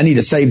 you're like, I need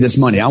to save this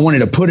money. I wanted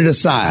to put it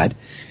aside.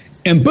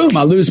 And boom,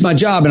 I lose my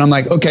job. And I'm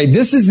like, okay,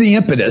 this is the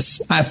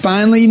impetus I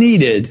finally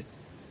needed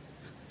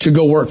to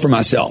go work for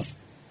myself.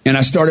 And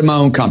I started my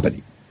own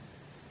company.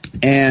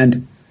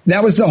 And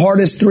that was the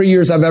hardest 3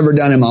 years I've ever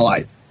done in my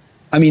life.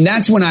 I mean,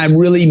 that's when I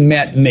really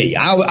met me.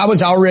 I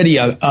was already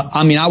I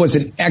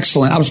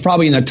was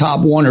probably in the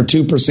top 1 or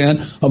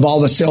 2% of all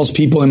the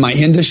salespeople in my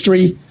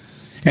industry.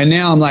 And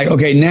now I'm like,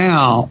 okay,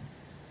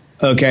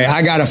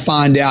 I got to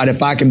find out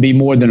if I can be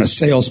more than a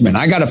salesman.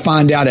 I got to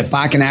find out if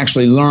I can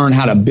actually learn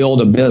how to build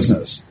a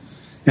business.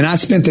 And I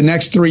spent the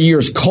next 3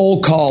 years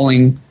cold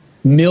calling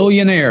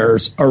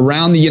millionaires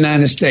around the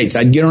United States.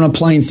 I'd get on a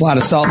plane, fly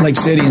to Salt Lake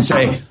City and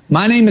say,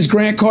 my name is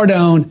Grant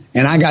Cardone,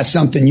 and I got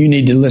something you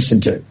need to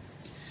listen to.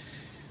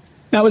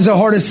 That was the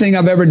hardest thing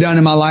I've ever done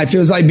in my life. It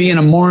was like being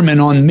a Mormon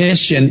on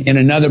mission in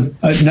another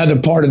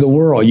part of the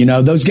world.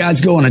 Those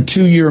guys go on a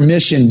 2-year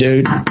mission,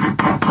 dude,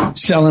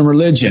 selling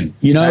religion.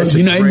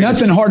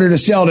 Nothing harder to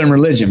sell than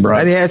religion,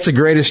 bro. Yeah, it's the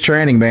greatest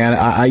training,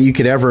 man, you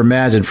could ever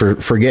imagine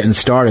for getting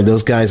started.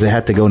 Those guys that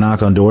have to go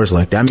knock on doors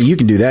like that. I mean, you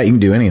can do that. You can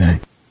do anything.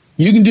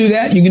 You can do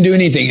that. You can do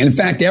anything. In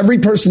fact, every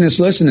person that's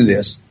listening to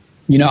this,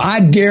 I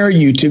dare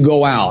you to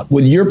go out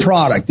with your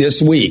product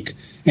this week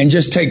and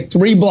just take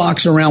 3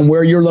 blocks around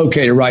where you're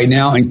located right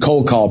now and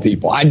cold call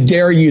people. I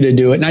dare you to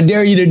do it. And I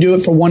dare you to do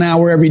it for 1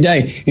 hour every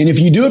day. And if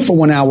you do it for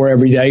 1 hour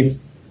every day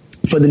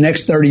for the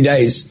next 30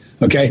 days,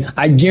 okay,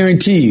 I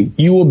guarantee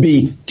you will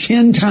be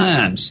 10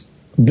 times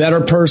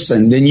better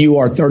person than you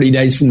are 30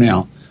 days from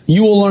now.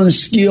 You will learn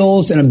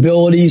skills and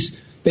abilities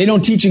they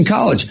don't teach in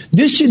college.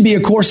 This should be a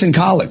course in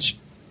college.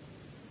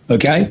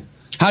 Okay?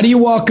 How do you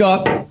walk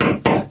up,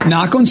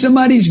 knock on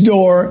somebody's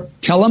door,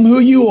 tell them who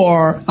you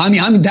are? I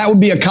mean, that would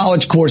be a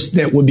college course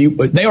they ought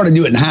to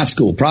do it in high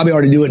school. Probably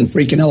ought to do it in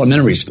freaking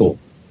elementary school.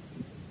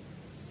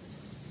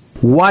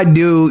 Why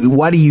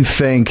do you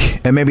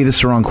think, and maybe this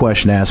is the wrong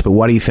question to ask, but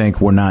why do you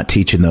think we're not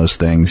teaching those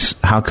things?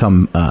 How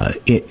come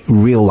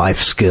real life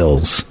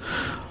skills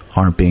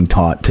aren't being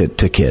taught to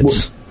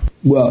kids?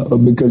 Well,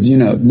 because,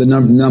 the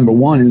number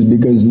 1 is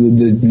because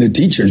the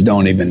teachers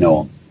don't even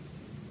know them.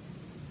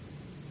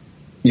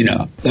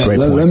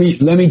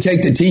 Let me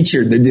take the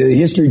teacher, the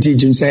history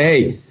teacher, and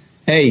say,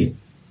 hey,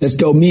 let's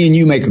go. Me and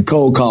you make a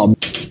cold call.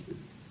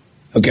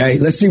 Okay,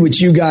 let's see what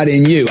you got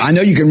in you. I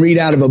know you can read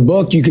out of a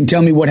book. You can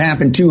tell me what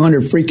happened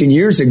 200 freaking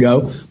years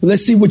ago. But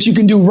let's see what you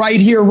can do right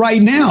here, right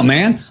now,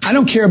 man. I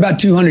don't care about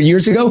 200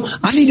 years ago.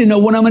 I need to know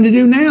what I'm going to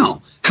do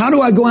now. How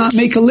do I go out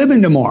and make a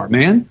living tomorrow,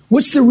 man?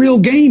 What's the real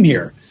game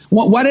here?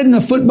 Why didn't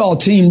the football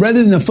team,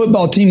 rather than the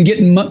football team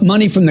getting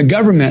money from the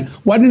government,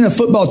 why didn't the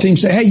football team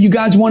say, hey, you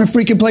guys want to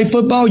freaking play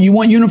football? You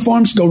want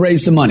uniforms? Go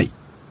raise the money.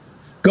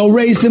 Go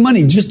raise the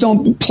money. Just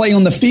don't play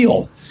on the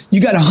field. You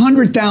got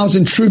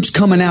 100,000 troops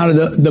coming out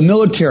of the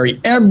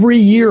military every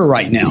year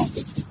right now.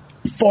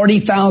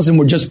 40,000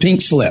 were just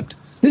pink slipped.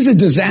 This is a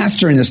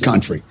disaster in this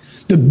country.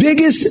 The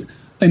biggest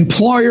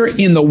employer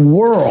in the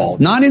world,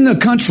 not in the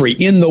country,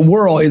 in the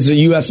world, is the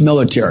U.S.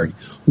 military.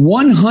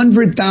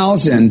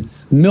 100,000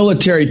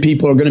 military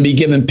people are going to be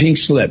given pink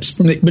slips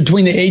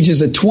between the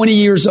ages of 20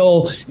 years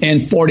old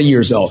and 40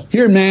 years old.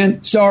 Here,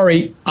 man,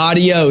 sorry,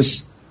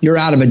 adios, you're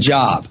out of a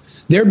job.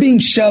 They're being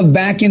shoved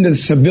back into the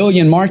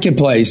civilian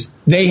marketplace.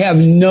 They have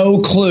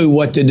no clue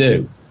what to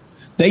do.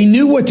 They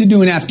knew what to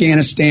do in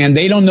Afghanistan.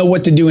 They don't know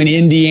what to do in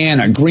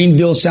Indiana,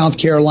 Greenville, South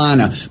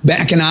Carolina,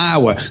 back in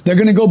Iowa. They're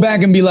going to go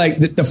back and be like,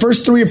 the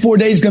first 3 or 4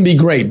 days is going to be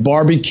great.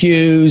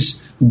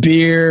 Barbecues,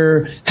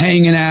 beer,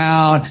 hanging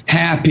out,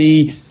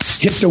 happy,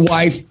 hit the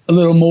wife a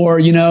little more,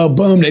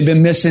 boom, they've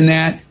been missing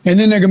that. And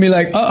then they're going to be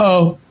like,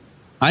 uh-oh,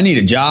 I need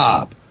a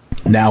job.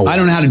 Now I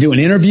don't know how to do an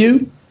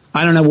interview.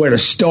 I don't know where to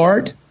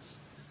start.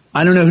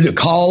 I don't know who to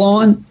call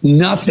on.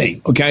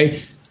 Nothing.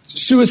 Okay.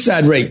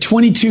 Suicide rate.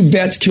 22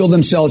 vets kill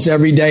themselves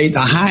every day. The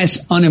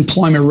highest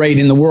unemployment rate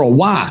in the world.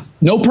 Why?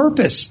 No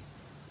purpose.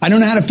 I don't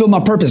know how to fill my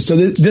purpose. So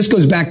this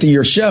goes back to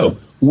your show.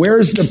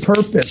 Where's the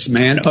purpose,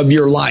 man, of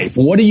your life?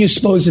 What are you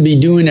supposed to be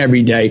doing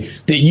every day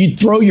that you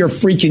throw your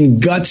freaking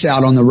guts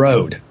out on the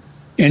road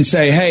and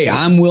say, hey,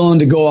 I'm willing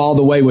to go all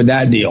the way with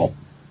that deal?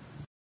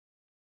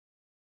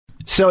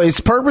 So is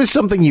purpose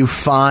something you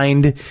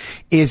find?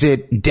 Is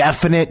it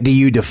definite? Do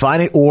you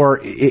define it? Or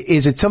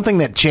is it something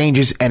that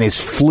changes and is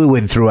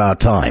fluid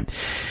throughout time?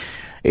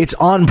 It's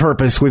On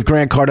Purpose with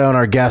Grant Cardone,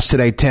 our guest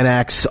today,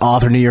 10X,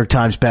 author, New York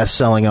Times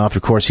best-selling author.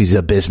 Of course, he's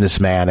a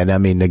businessman, and I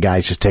mean, the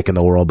guy's just taking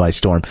the world by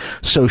storm.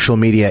 Social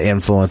media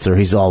influencer.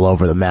 He's all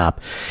over the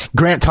map.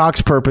 Grant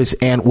talks purpose,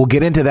 and we'll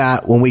get into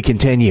that when we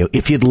continue.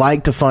 If you'd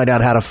like to find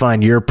out how to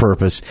find your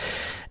purpose,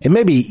 and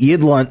maybe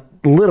you'd want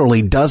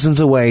literally dozens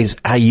of ways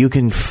how you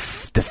can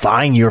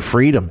define your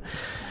freedom.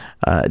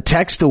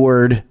 Text the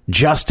word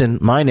Justin,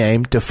 my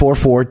name, to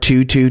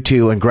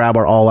 44222 and grab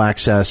our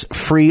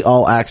free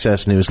all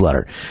access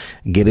newsletter.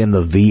 Get in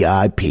the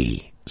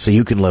VIP so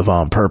you can live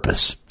on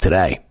purpose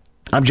today.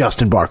 I'm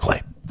Justin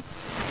Barclay.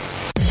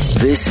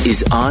 This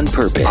is On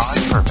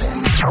Purpose.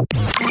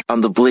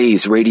 On the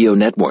Blaze Radio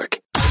Network.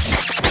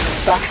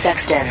 Buck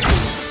Sexton.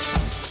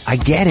 I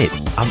get it.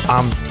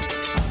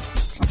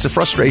 It's a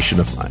frustration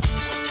of mine.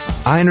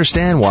 I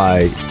understand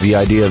why the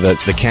idea that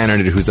the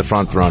candidate who's the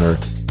front runner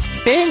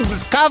being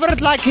covered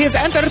like his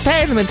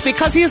entertainment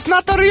because he is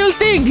not a real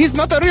thing. He's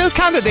not a real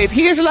candidate.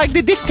 He is like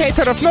the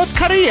dictator of North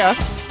Korea.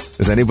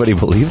 Does anybody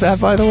believe that,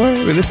 by the way?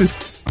 I mean,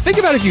 think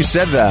about if you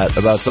said that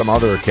about some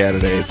other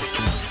candidate.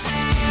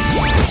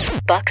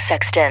 Buck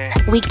Sexton.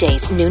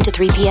 Weekdays, noon to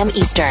 3 p.m.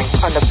 Eastern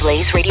on the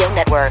Blaze Radio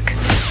Network.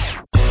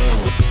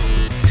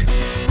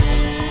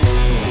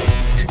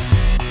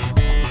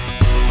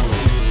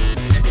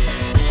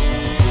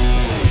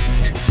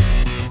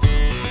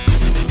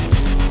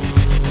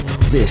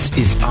 This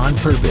is On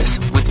Purpose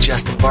with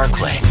Justin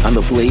Barclay on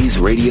the Blaze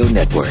Radio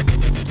Network.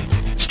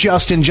 It's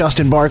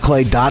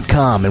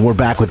JustinBarclay.com, and we're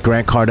back with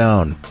Grant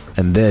Cardone,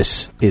 and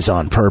this is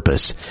On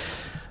Purpose.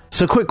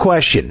 So, quick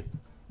question.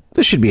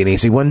 This should be an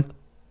easy one.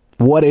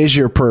 What is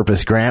your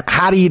purpose, Grant?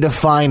 How do you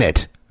define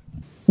it?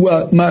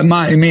 Well,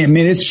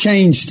 it's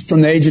changed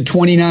from the age of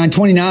 29.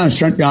 29,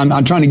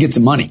 I'm trying to get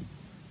some money.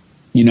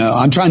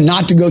 I'm trying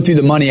not to go through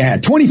the money I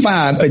had.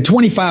 25,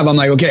 I'm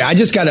like, okay, I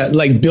just got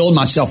to build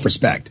my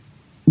self-respect.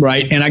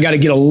 Right. And I got to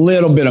get a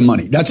little bit of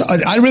money.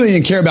 I really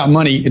didn't care about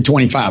money at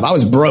 25. I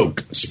was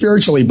broke,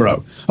 spiritually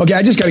broke. Okay.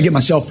 I just got to get my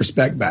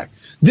self-respect back.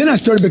 Then I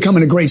started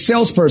becoming a great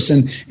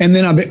salesperson. And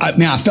then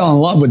I fell in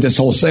love with this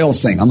whole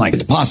sales thing. I'm like,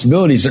 the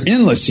possibilities are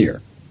endless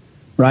here.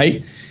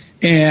 Right.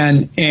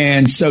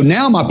 And so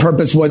now my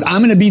purpose was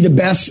I'm going to be the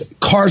best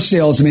car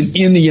salesman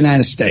in the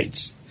United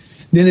States.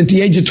 Then at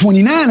the age of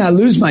 29, I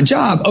lose my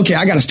job. Okay.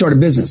 I got to start a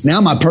business. Now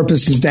my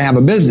purpose is to have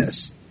a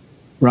business.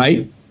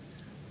 Right.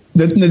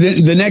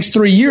 The next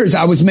 3 years,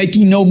 I was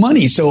making no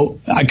money.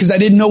 So, because I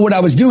didn't know what I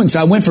was doing. So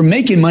I went from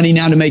making money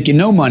now to making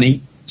no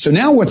money. So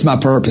now what's my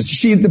purpose? You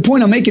see, the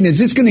point I'm making is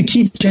this going to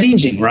keep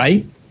changing,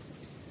 right?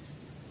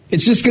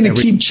 It's just going to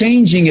keep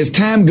changing as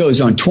time goes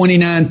on.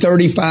 29,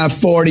 35,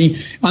 40.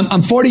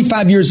 I'm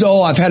 45 years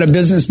old. I've had a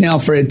business now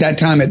for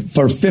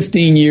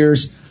 15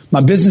 years.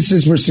 My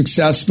businesses were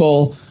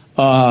successful.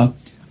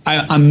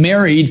 I'm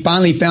married,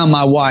 finally found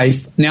my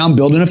wife. Now I'm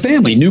building a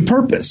family, new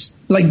purpose.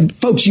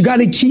 Folks, you got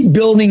to keep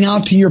building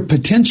out to your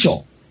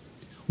potential.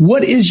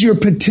 what is your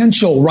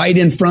potential right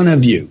in front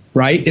of you,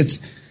 right?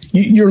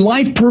 Your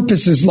life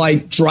purpose is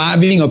like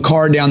driving a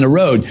car down the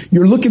road.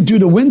 You're looking through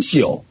the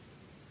windshield.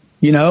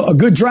 You know, a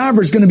good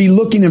driver is going to be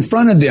looking in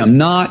front of them,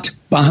 not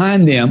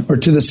behind them or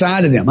to the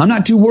side of them. I'm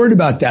not too worried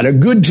about that. A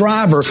good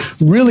driver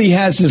really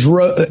has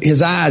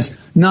his eyes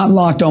not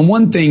locked on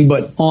one thing,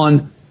 but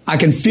on, I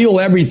can feel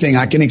everything.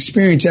 I can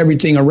experience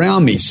everything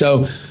around me.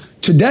 So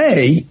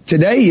today,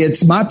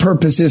 it's my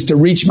purpose is to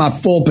reach my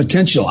full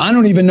potential. I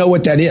don't even know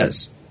what that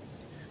is.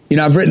 You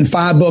know, I've written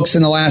 5 books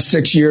in the last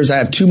 6 years. I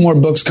have 2 more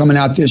books coming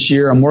out this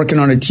year. I'm working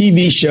on a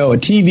TV show, a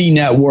TV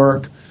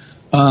network.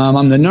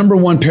 I'm the number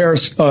 1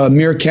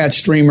 Meerkat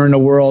streamer in the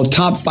world,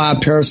 top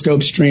 5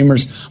 Periscope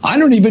streamers. I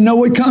don't even know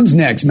what comes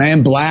next,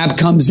 man. Blab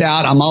comes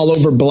out. I'm all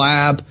over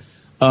Blab.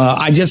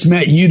 I just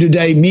met you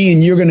today. Me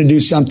and you're going to do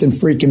something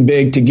freaking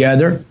big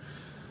together.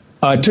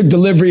 Took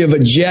delivery of a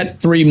jet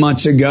 3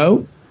 months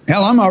ago.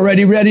 Hell, I'm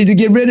already ready to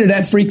get rid of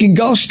that freaking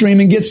Gulfstream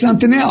and get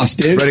something else,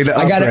 dude. Ready to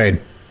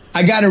upgrade.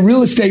 I got a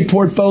real estate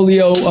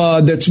portfolio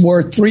that's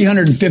worth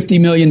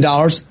 $350 million.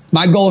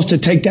 My goal is to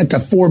take that to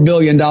 $4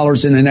 billion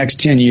in the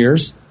next 10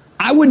 years.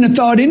 I wouldn't have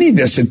thought any of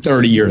this at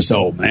 30 years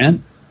old,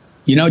 man.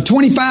 You know,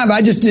 25,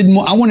 I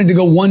wanted to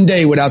go one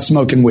day without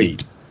smoking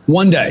weed.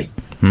 One day.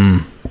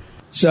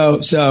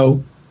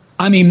 So,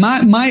 I mean,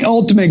 my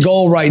ultimate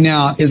goal right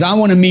now is I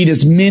want to meet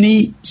as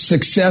many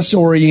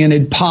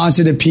success-oriented,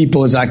 positive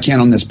people as I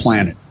can on this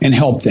planet and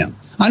help them.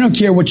 I don't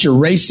care what your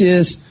race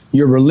is,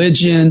 your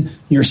religion,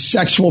 your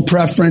sexual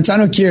preference. I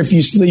don't care if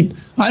you sleep.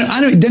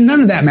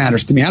 None of that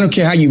matters to me. I don't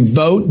care how you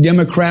vote,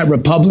 Democrat,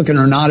 Republican,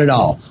 or not at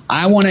all.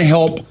 I want to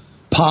help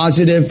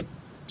positive,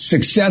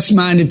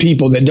 success-minded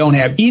people that don't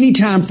have any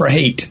time for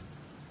hate,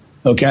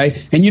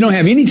 okay? And you don't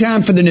have any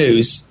time for the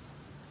news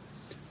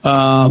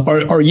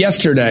or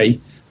yesterday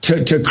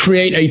to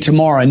create a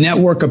tomorrow, a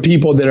network of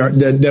people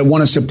that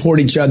want to support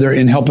each other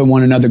in helping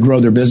one another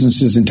grow their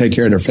businesses and take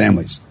care of their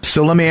families.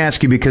 So let me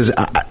ask you, because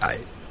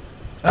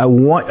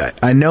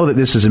I know that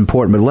this is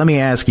important, but let me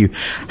ask you,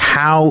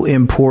 how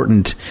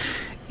important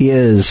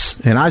is,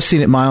 and I've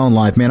seen it in my own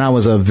life, man, I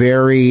was a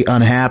very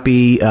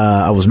unhappy,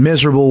 I was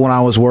miserable when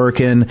I was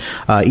working,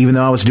 even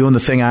though I was doing the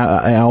thing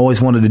I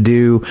always wanted to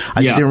do.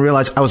 I just didn't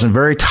realize I was in a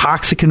very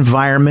toxic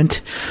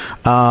environment,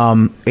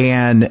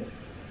 and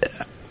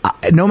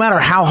no matter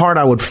how hard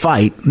I would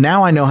fight,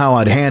 now I know how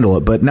I'd handle it,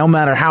 but no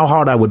matter how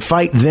hard I would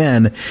fight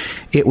then,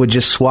 it would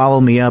just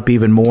swallow me up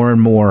even more and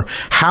more.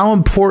 How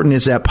important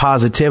is that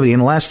positivity? In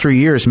the last 3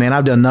 years, man,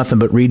 I've done nothing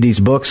but read these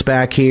books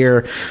back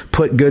here,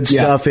 put good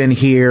stuff in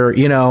here.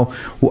 You know,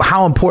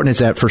 how important is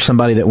that for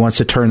somebody that wants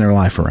to turn their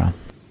life around?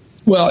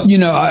 Well, you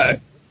know,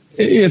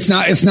 it's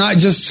not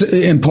just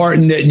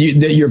important that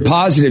you're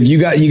positive. You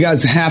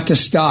guys have to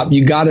stop.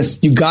 You got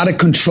to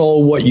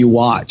control what you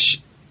watch.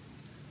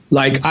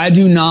 Like, I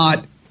do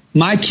not,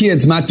 my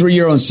kids, my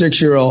 3-year-old and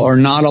 6-year-old are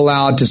not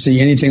allowed to see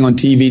anything on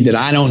TV that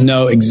I don't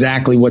know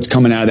exactly what's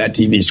coming out of that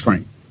TV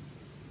screen.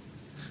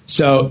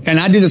 So, and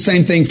I do the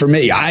same thing for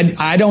me.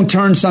 I don't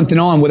turn something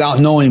on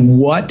without knowing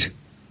what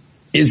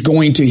is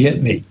going to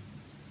hit me.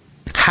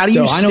 How do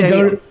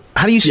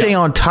you stay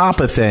on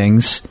top of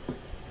things?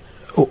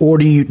 Or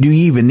do you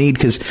even need?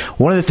 Because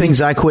one of the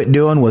things I quit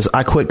doing was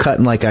I quit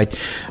cutting.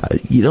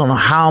 You don't know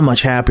how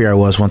much happier I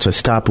was once I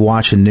stopped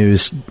watching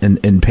news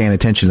and paying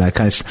attention to that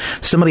kind of.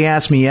 Somebody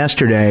asked me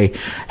yesterday,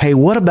 "Hey,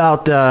 what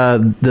about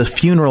the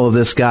funeral of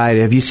this guy?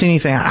 Have you seen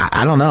anything?"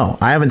 I don't know.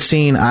 I haven't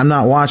seen. I'm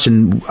not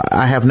watching.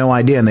 I have no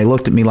idea. And they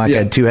looked at me like I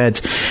had 2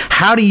 heads.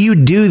 How do you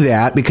do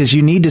that? Because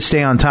you need to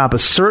stay on top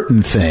of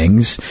certain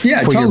things. Yeah,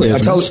 for totally. Your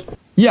business.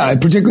 Yeah,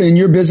 particularly in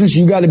your business,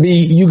 you got to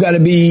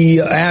be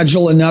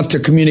agile enough to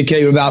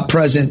communicate about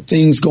present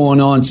things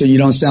going on, so you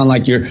don't sound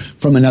like you're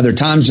from another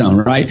time zone,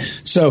 right?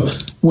 So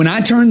when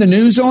I turn the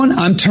news on,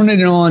 I'm turning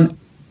it on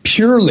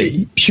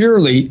purely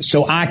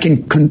so I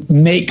can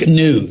make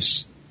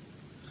news.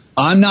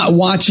 I'm not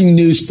watching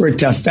news for it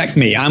to affect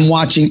me. I'm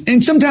watching,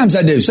 and sometimes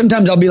I do.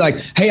 Sometimes I'll be like,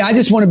 "Hey, I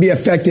just want to be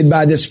affected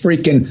by this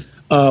freaking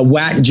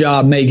whack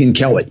job, Megyn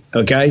Kelly."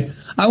 Okay,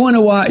 I want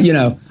to watch. You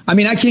know. I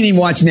mean, I can't even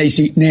watch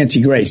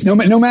Nancy Grace. No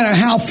matter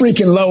how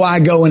freaking low I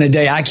go in a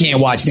day, I can't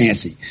watch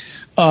Nancy.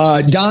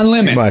 Don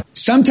Lemon.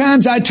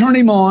 Sometimes I turn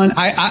him on.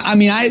 I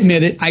mean, I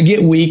admit it. I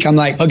get weak. I'm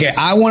like, okay,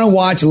 I want to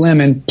watch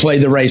Lemon play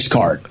the race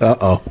card.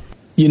 Uh-oh.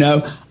 You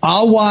know,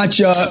 I'll watch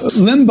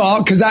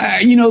Limbaugh because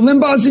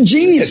Limbaugh's a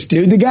genius,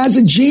 dude. The guy's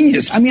a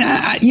genius. I mean,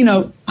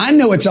 I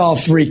know it's all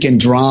freaking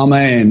drama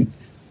and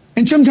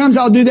sometimes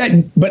I'll do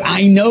that, but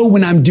I know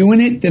when I'm doing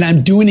it that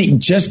I'm doing it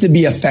just to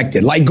be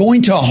affected. Like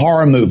going to a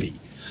horror movie.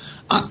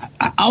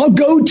 I'll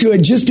go to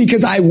it just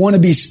because I want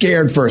to be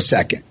scared for a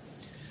second.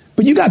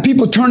 But you got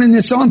people turning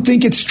this on,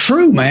 think it's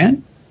true,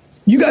 man.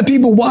 You got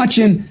people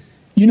watching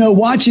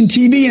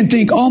TV and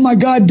think, oh my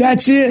God,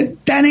 that's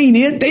it. That ain't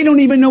it. They don't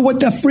even know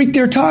what the freak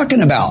they're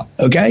talking about.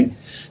 Okay.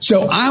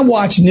 So I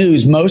watch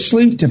news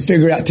mostly to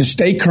figure out, to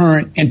stay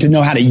current and to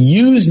know how to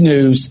use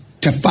news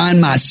to find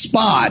my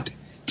spot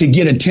to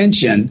get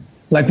attention,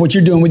 like what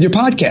you're doing with your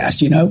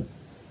podcast, you know?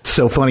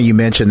 So funny you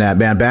mentioned that,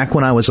 man. Back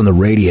when I was on the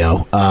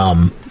radio,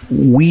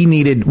 we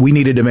needed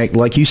to make,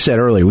 like you said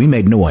earlier, we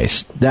made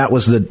noise. That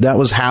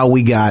was how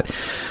we got.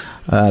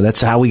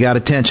 That's how we got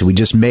attention. We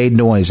just made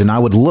noise, and I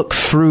would look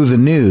through the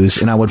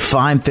news and I would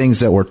find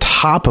things that were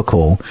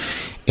topical.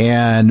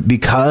 And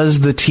because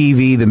the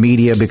TV, the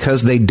media,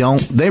 because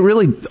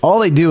all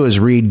they do is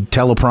read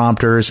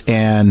teleprompters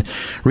and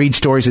read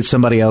stories that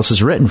somebody else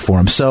has written for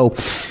them. So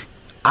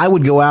I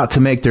would go out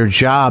to make their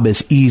job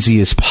as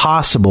easy as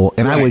possible,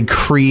 and I would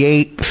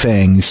create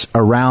things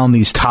around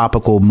these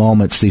topical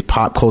moments, these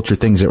pop culture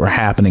things that were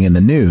happening in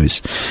the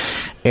news.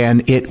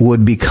 And it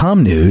would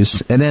become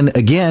news. And then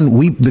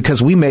again,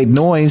 because we made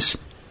noise,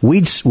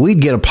 we'd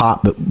get a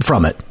pop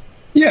from it.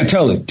 Yeah,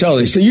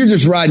 totally. So you're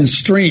just riding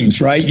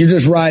streams, right? You're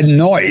just riding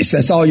noise.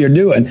 That's all you're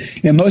doing.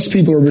 And most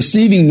people are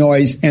receiving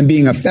noise and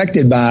being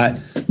affected by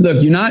it.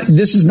 Look,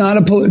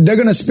 they're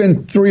going to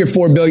spend $3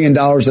 or $4 billion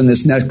on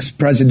this next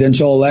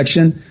presidential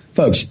election.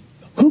 Folks,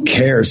 who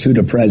cares who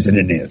the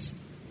president is?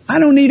 I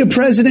don't need a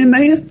president,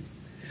 man.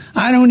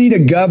 I don't need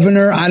a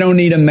governor. I don't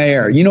need a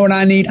mayor. You know what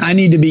I need? I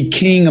need to be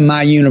king of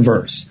my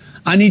universe.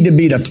 I need to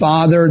be the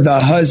father,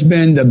 the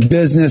husband, the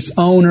business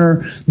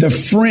owner, the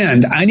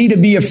friend. I need to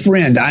be a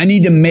friend. I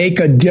need to make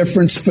a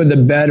difference for the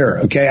better.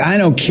 Okay. I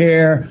don't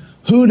care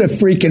who the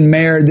freaking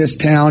mayor of this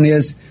town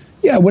is.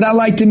 Yeah. Would I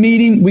like to meet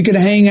him? We could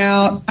hang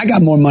out. I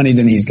got more money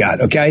than he's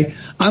got. Okay.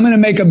 I'm going to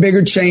make a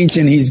bigger change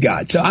than he's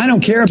got. So I don't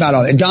care about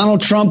all that.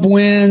 Donald Trump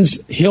wins,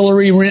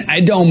 Hillary wins.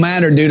 It don't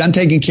matter, dude. I'm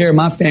taking care of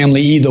my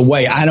family either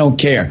way. I don't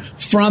care.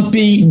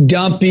 Frumpy,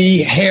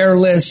 dumpy,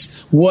 hairless,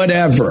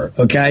 whatever.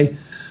 Okay.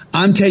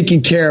 I'm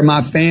taking care of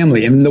my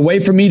family. And the way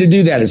for me to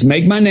do that is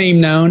make my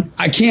name known.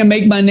 I can't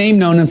make my name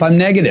known if I'm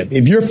negative.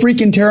 If you're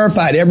freaking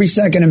terrified every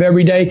second of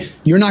every day,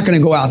 you're not going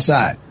to go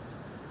outside.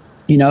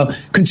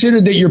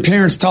 Consider that your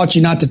parents taught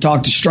you not to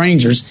talk to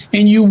strangers,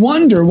 and you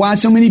wonder why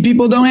so many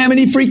people don't have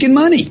any freaking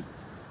money.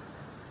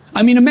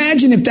 I mean,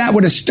 imagine if that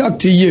would have stuck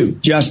to you,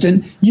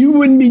 Justin. You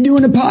wouldn't be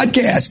doing a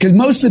podcast, because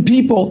most of the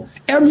people,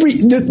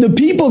 the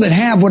people that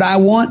have what I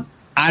want,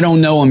 I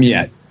don't know them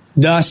yet.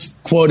 Thus,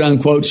 quote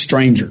unquote,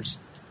 strangers.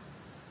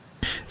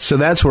 So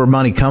that's where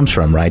money comes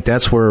from, right?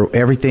 That's where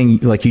everything,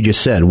 like you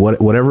just said,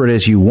 whatever it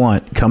is you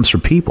want, comes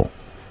from people.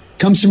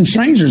 Comes from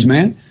strangers,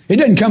 man. It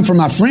doesn't come from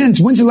my friends.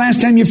 When's the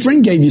last time your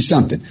friend gave you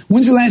something?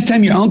 When's the last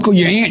time your uncle,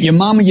 your aunt, your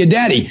mom, and your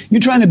daddy?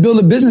 You're trying to build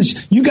a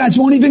business. You guys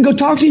won't even go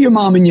talk to your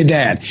mom and your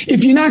dad.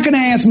 If you're not going to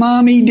ask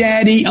mommy,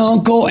 daddy,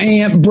 uncle,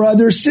 aunt,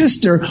 brother,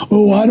 sister,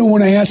 I don't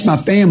want to ask my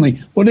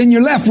family. Well, then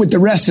you're left with the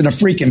rest of the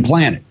freaking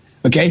planet.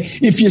 Okay.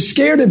 If you're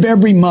scared of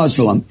every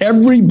Muslim,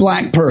 every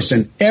black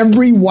person,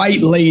 every white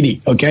lady,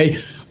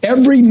 okay,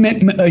 every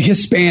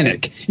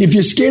Hispanic, if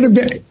you're scared of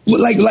it,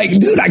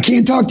 dude, I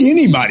can't talk to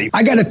anybody.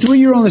 I got a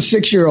 3-year-old and a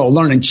 6-year-old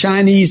learning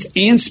Chinese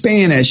and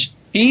Spanish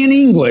and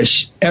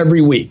English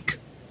every week.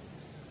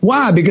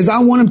 Why? Because I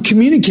want them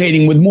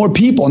communicating with more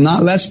people,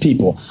 not less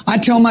people. I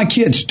tell my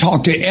kids,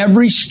 talk to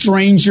every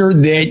stranger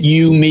that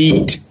you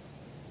meet.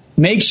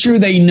 Make sure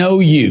they know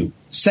you.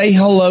 Say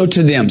hello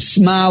to them.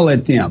 Smile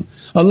at them.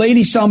 A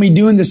lady saw me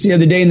doing this the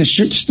other day in the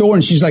store,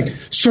 and she's like,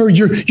 "Sir,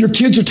 your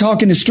kids are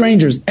talking to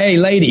strangers." Hey,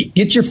 lady,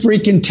 get your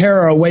freaking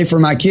terror away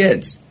from my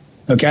kids,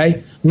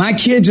 okay? My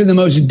kids are the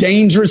most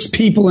dangerous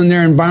people in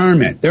their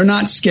environment. They're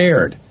not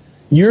scared.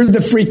 You're the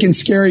freaking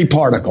scary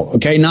particle,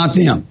 okay? Not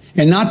them.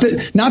 And not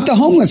the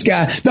homeless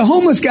guy. The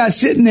homeless guy's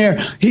sitting there,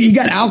 he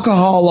got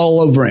alcohol all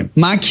over him.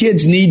 My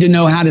kids need to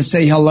know how to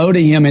say hello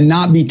to him and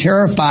not be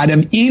terrified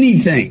of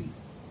anything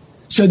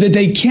so that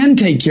they can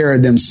take care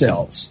of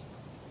themselves.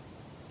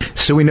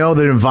 So we know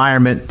that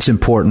environment's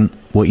important,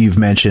 what you've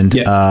mentioned. We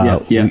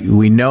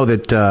know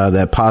that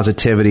that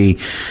positivity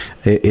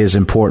is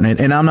important.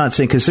 And I'm not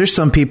saying, because there's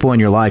some people in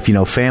your life,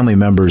 family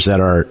members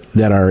that are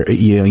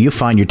you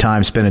find your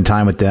time spending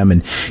time with them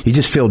and you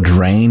just feel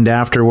drained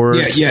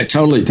afterwards. Yeah,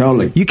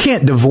 totally. You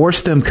can't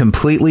divorce them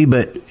completely,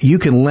 but you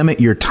can limit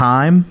your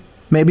time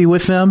maybe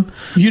with them.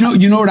 You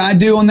know what I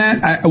do on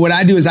that? What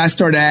I do is I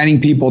start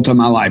adding people to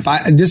my life.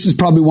 This is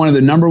probably one of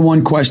the number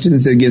one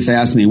questions that gets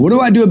asked me. What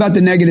do I do about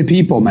the negative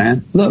people,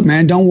 man? Look,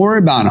 man, don't worry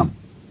about them.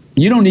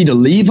 You don't need to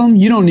leave them.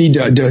 You don't need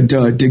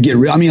to get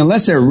rid. I mean,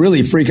 unless they're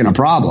really freaking a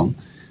problem.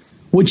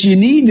 What you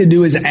need to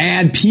do is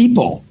add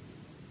people.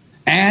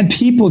 Add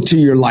people to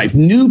your life.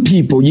 New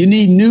people. You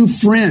need new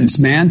friends,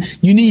 man.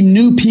 You need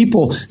new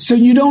people. So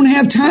you don't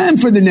have time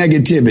for the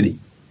negativity.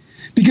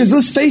 Because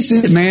let's face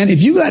it, man,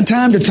 if you got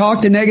time to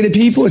talk to negative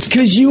people, it's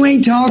because you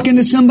ain't talking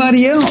to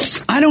somebody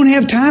else. I don't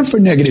have time for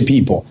negative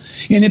people.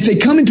 And if they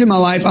come into my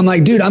life, I'm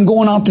like, dude, I'm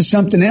going off to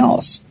something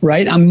else,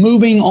 right? I'm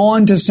moving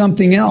on to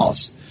something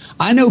else.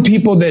 I know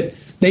people that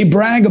they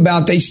brag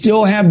about they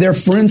still have their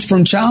friends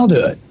from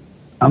childhood.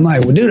 I'm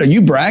like, well, dude, are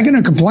you bragging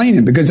or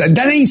complaining? Because that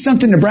ain't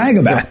something to brag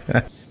about.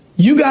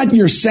 You got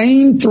your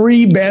same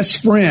 3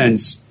 best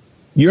friends.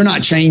 You're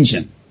not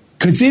changing.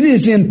 Because it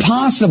is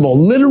impossible,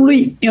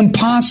 literally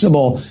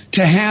impossible,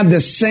 to have the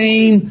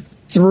same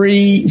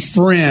 3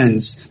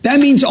 friends. That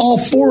means all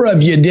 4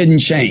 of you didn't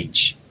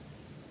change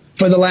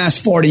for the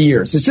last 40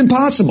 years. It's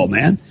impossible,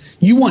 man.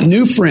 You want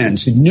new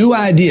friends, new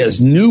ideas,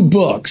 new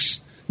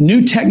books,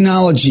 new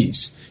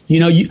technologies.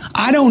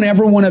 I don't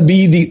ever want to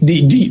be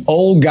the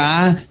old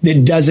guy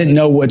that doesn't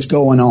know what's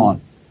going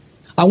on.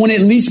 I want to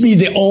at least be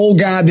the old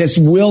guy that's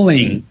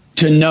willing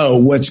to know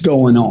what's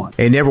going on.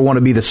 And never want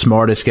to be the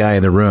smartest guy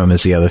in the room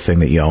is the other thing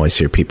that you always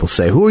hear people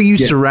say. Who are you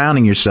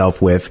surrounding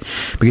yourself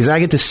with? Because I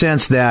get the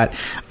sense that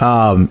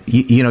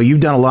you've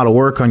done a lot of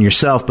work on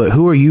yourself, but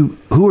who are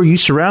you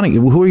surrounding?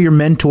 Who are your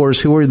mentors?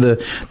 Who are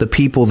the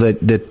people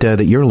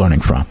that you're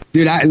learning from?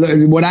 Dude,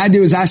 what I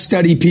do is I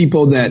study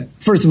people that,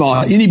 first of all,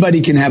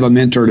 anybody can have a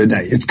mentor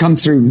today. It's come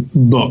through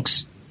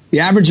books. The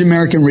average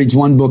American reads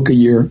one book a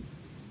year.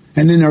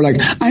 And then they're like,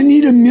 I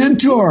need a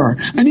mentor.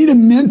 I need a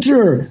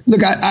mentor.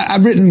 Look,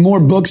 I've written more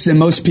books than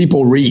most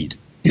people read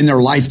in their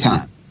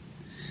lifetime.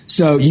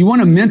 So you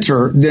want a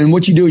mentor, then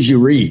what you do is you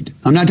read.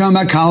 I'm not talking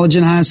about college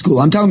and high school.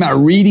 I'm talking about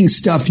reading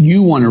stuff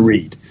you want to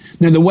read.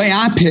 Now, the way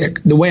I pick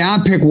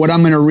what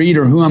I'm going to read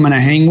or who I'm going to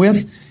hang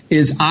with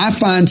is I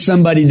find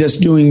somebody that's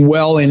doing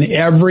well in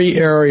every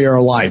area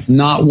of life,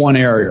 not one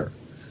area.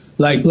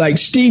 Like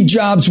Steve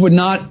Jobs would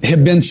not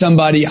have been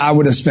somebody I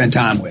would have spent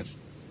time with.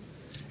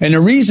 And the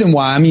reason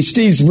why, I mean,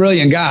 Steve's a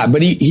brilliant guy,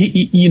 but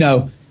he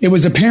it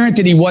was apparent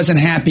that he wasn't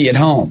happy at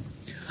home.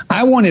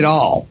 I want it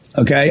all.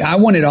 Okay. I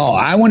want it all.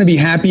 I want to be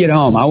happy at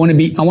home. I want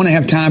to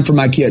have time for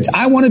my kids.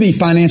 I want to be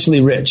financially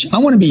rich. I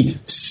want to be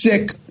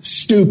sick,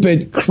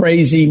 stupid,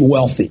 crazy,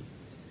 wealthy.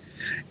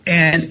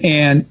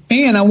 And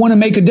I want to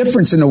make a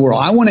difference in the world.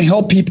 I want to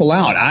help people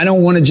out. I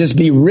don't want to just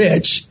be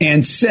rich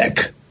and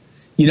sick.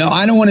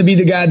 I don't want to be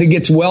the guy that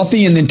gets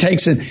wealthy and then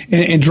takes it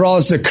and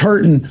draws the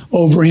curtain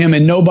over him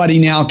and nobody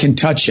now can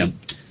touch him.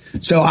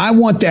 So I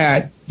want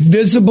that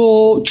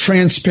visible,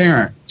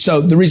 transparent.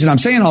 So the reason I'm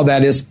saying all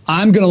that is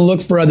I'm going to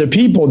look for other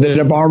people that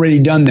have already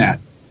done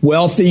that.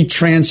 Wealthy,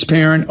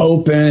 transparent,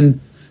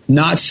 open,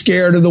 not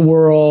scared of the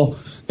world.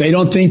 They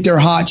don't think they're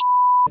hot.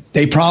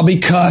 They probably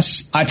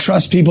cuss. I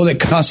trust people that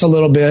cuss a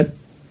little bit.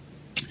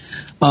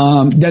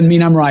 Doesn't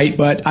mean I'm right,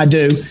 but I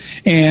do.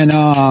 And,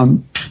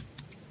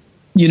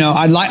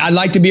 I'd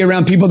like to be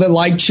around people that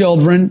like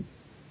children.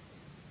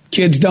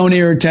 Kids don't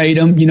irritate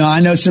them. I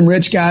know some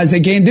rich guys, they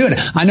can't do it.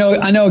 I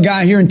know a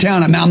guy here in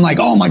town. I'm like,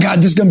 oh my God,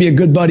 this is going to be a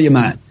good buddy of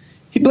mine.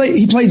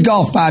 He plays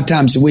golf 5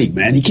 times a week,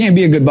 man. He can't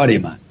be a good buddy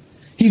of mine.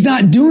 He's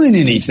not doing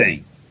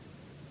anything.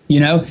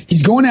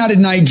 He's going out at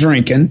night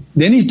drinking,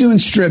 then he's doing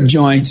strip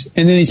joints,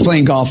 and then he's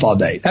playing golf all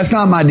day. That's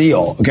not my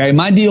deal. Okay.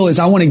 My deal is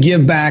I want to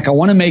give back. I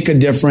want to make a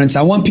difference.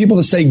 I want people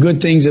to say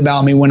good things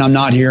about me when I'm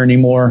not here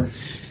anymore.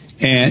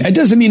 And it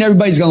doesn't mean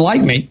everybody's going to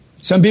like me.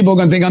 Some people are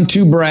going to think I'm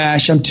too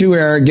brash, I'm too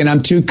arrogant,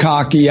 I'm too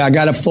cocky, I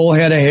got a full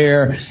head of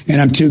hair, and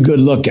I'm too good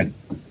looking.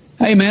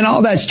 Hey, man,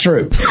 all that's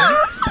true.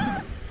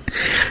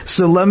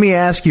 So let me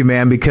ask you,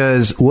 man,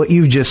 because what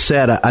you've just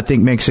said, I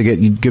think makes a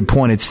good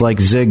point. It's like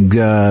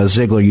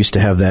Ziglar used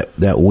to have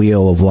that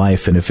wheel of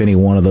life, and if any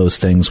one of those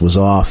things was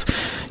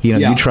off,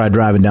 you try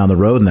driving down the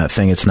road and that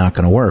thing, it's not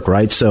going to work,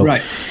 right? So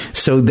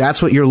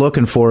that's what you're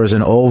looking for is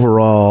an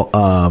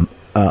overall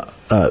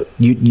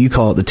you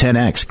call it the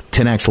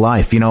 10X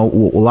life. A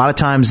lot of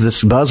times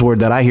this buzzword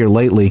that I hear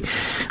lately,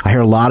 I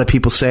hear a lot of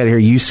people say it. I hear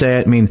you say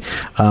it. I mean,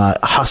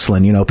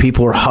 hustling,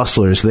 people are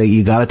hustlers.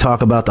 You got to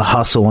talk about the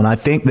hustle. And I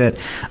think that,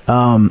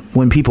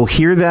 when people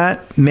hear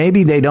that,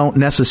 maybe they don't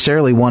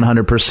necessarily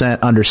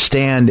 100%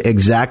 understand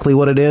exactly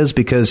what it is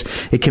because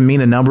it can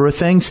mean a number of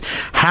things.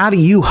 How do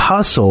you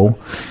hustle?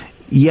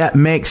 Yet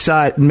make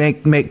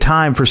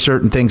time for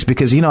certain things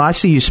because, I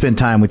see you spend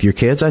time with your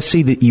kids. I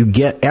see that you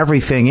get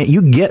everything.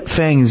 You get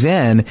things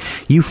in.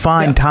 You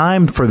find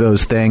time for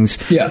those things.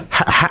 Yeah.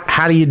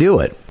 How do you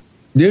do it?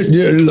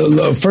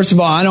 Dude, first of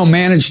all, I don't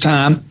manage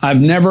time. I've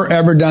never,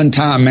 ever done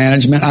time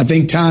management. I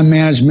think time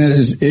management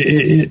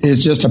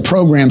is just a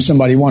program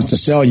somebody wants to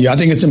sell you. I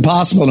think it's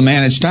impossible to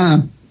manage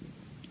time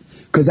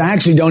because I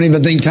actually don't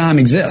even think time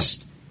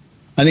exists.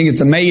 I think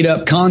it's a made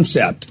up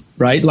concept,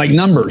 right? Like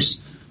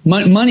numbers.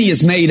 Money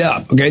is made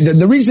up. Okay.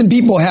 The reason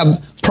people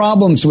have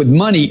problems with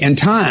money and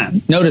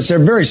time, notice they're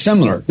very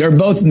similar. They're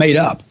both made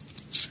up.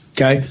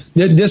 Okay.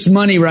 This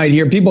money right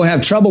here, people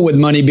have trouble with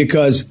money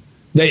because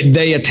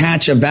they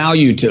attach a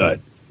value to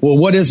it. Well,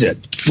 what is it?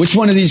 Which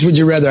one of these would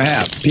you rather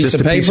have? Piece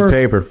of paper? Piece of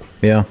paper.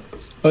 Yeah.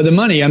 Or the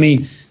money. I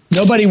mean,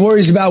 nobody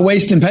worries about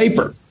wasting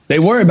paper. They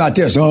worry about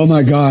this. Oh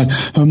my God,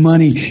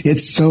 money.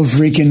 It's so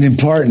freaking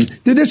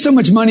important. Dude, there's so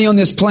much money on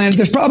this planet.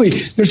 There's probably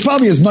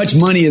as much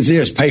money as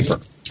there is paper.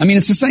 I mean,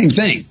 it's the same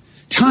thing.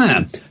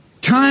 Time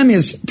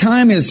is,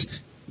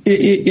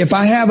 if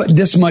I have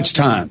this much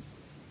time,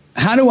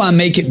 how do I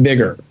make it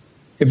bigger?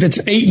 If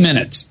it's 8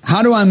 minutes,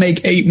 how do I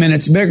make 8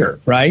 minutes bigger?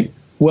 Right?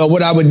 Well,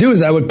 what I would do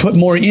is I would put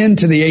more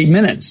into the 8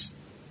 minutes.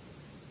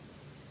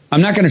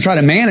 I'm not going to try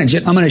to manage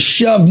it. I'm going to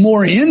shove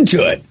more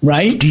into it.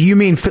 Right? Do you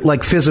mean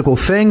like physical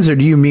things or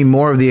do you mean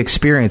more of the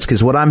experience?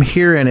 Because what I'm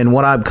hearing and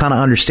what I'm kind of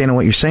understanding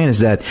what you're saying is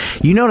that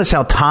you notice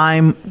how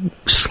time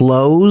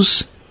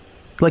slows.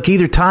 Like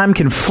either time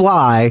can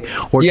fly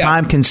or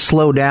time can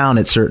slow down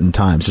at certain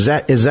times. Is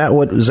that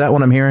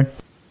what I'm hearing?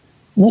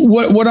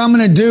 What I'm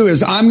going to do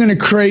is I'm going to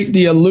create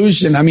the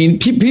illusion. I mean,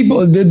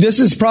 people. This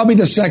is probably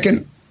the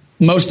second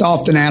most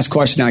often asked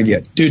question I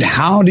get, dude,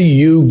 how do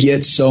you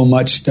get so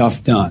much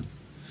stuff done?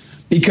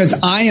 Because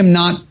I am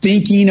not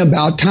thinking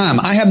about time.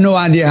 I have no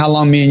idea how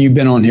long me and you've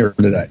been on here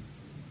today.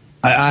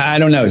 I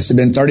don't know. Has it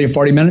been 30 or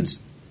 40 minutes?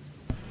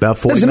 About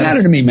 40 Doesn't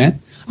matter to me,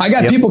 man. I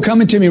got people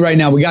coming to me right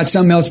now. We got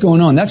something else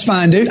going on. That's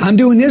fine, dude. I'm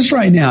doing this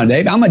right now,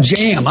 Dave. I'm a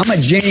jam,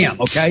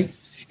 okay?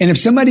 And if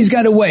somebody's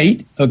got to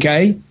wait,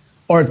 okay,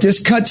 or if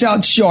this cuts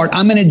out short,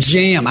 I'm in a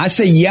jam. I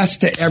say yes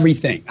to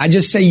everything. I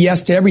just say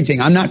yes to everything.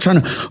 I'm not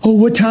trying to,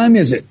 what time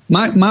is it?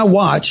 My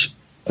watch,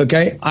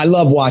 okay, I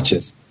love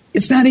watches.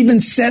 It's not even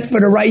set for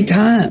the right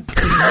time.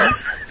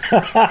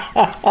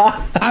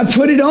 I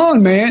put it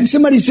on, man.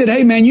 Somebody said,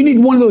 hey, man, you need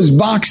one of those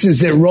boxes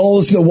that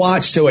rolls the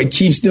watch so it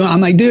keeps doing. I'm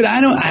like, dude,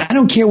 I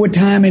don't care what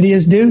time it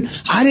is, dude.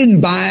 I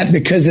didn't buy it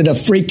because of the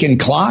freaking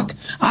clock.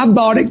 I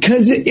bought it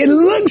because it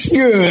looks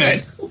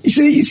good.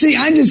 You see,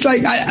 I just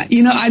like,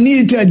 I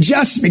needed to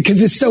adjust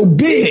because it's so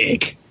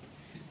big.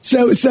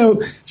 So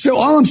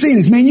all I'm saying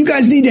is, man, you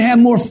guys need to have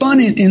more fun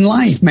in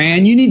life,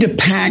 man. You need to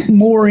pack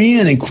more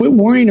in and quit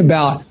worrying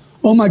about,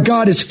 oh my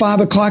God, it's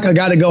 5 o'clock. I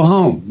got to go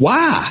home.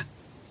 Why?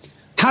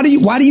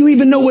 Why do you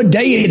even know what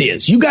day it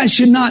is? You guys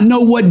should not know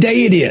what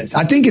day it is.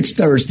 I think it's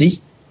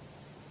Thursday.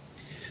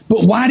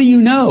 But why do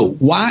you know?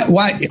 Why?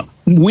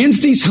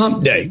 Wednesday's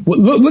hump day.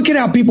 Look at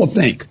how people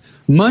think.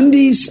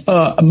 Monday,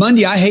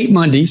 I hate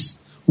Mondays.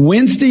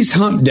 Wednesday's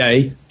hump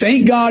day.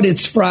 Thank God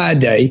it's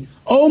Friday.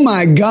 Oh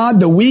my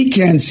God, the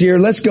weekend's here.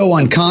 Let's go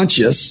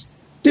unconscious.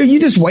 Dude, you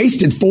just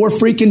wasted 4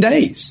 freaking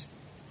days.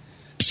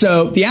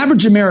 So the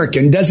average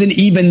American doesn't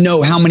even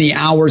know how many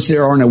hours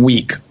there are in a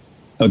week.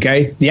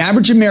 Okay. The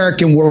average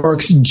American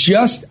works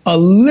just a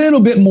little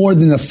bit more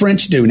than the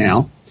French do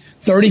now.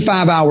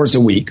 35 hours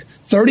a week.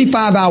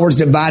 35 hours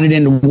divided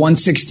into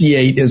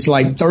 168 is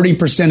like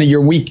 30% of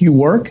your week you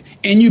work,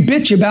 and you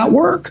bitch about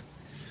work.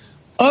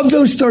 Of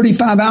those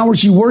 35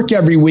 hours you work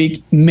every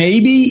week,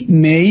 maybe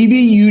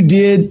you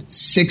did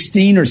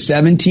 16 or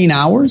 17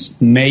 hours.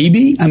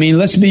 Maybe. I mean,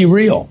 let's be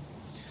real.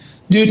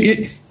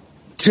 Dude,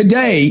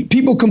 today,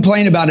 people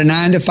complain about a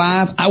 9 to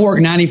 5. I work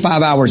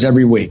 95 hours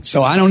every week.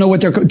 So I don't know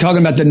what they're talking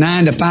about, the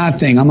 9 to 5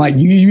 thing. I'm like,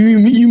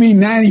 you mean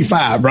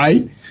 95,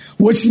 right?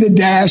 What's the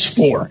dash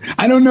for?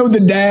 I don't know the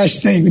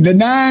dash thing. The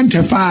 9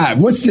 to 5.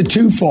 What's the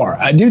 2 for?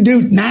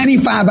 Dude,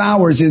 95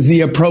 hours is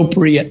the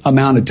appropriate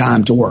amount of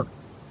time to work.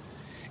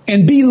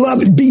 And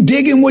be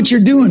digging what you're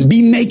doing.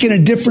 Be making a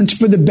difference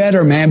for the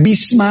better, man. Be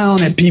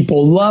smiling at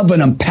people, loving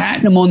them,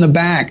 patting them on the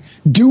back,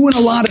 doing a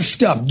lot of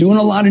stuff, doing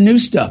a lot of new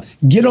stuff.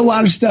 Get a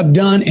lot of stuff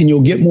done and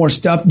you'll get more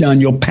stuff done.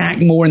 You'll pack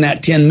more in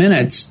that 10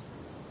 minutes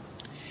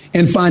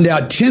and find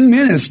out 10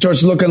 minutes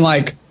starts looking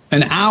like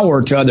an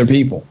hour to other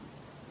people.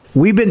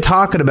 We've been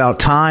talking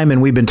about time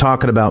and we've been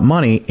talking about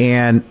money,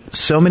 and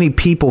so many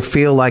people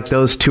feel like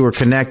those two are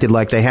connected,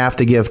 like they have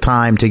to give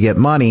time to get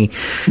money.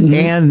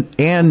 Mm-hmm.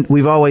 And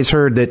we've always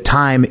heard that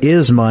time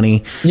is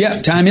money.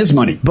 Yeah, time is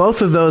money.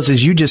 Both of those,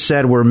 as you just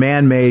said, were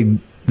man-made.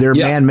 They're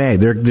man-made.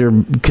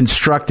 They're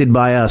constructed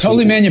by us.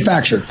 Totally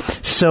manufactured.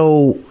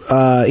 So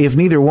if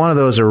neither one of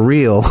those are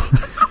real,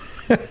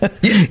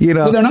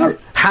 well, they're not.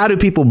 How do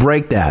people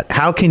break that?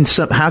 How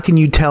can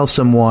you tell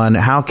someone,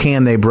 how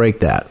can they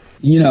break that?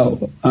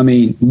 How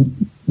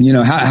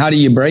do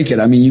you break it?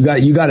 I mean,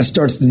 you got to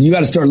start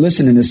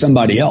listening to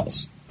somebody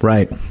else.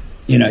 Right.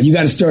 You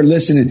got to start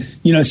listening.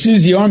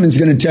 Susie Orman's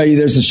going to tell you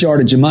there's a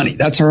shortage of money.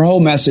 That's her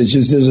whole message,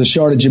 is there's a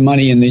shortage of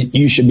money and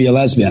you should be a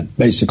lesbian.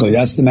 Basically,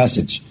 that's the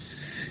message,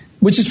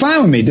 which is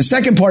fine with me. The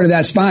second part of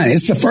that's fine.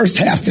 It's the first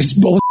half that's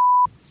bull.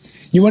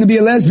 You want to be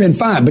a lesbian,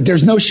 fine, but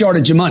there's no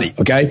shortage of money.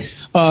 Okay.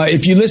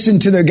 If you listen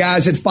to the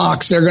guys at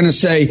Fox, they're going to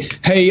say,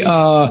 hey,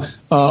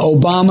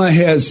 Obama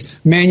has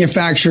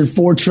manufactured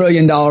 $4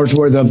 trillion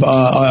worth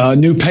of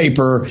new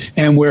paper,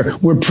 and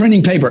we're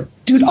printing paper.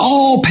 Dude,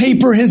 all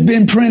paper has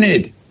been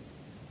printed.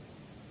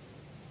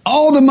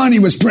 All the money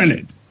was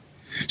printed.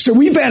 So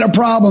we've had a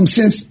problem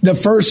since the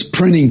first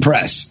printing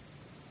press.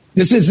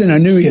 This isn't a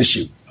new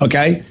issue,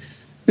 okay?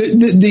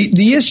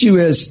 The issue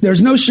is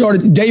there's no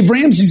shortage. Dave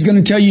Ramsey's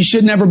going to tell you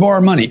should never borrow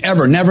money,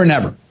 ever, never,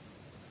 never,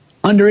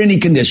 under any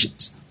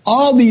conditions.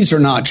 All these are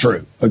not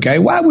true, okay?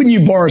 Why wouldn't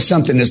you borrow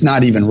something that's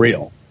not even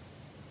real?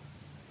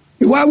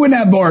 Why wouldn't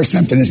I borrow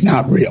something that's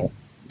not real?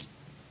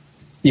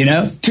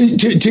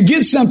 To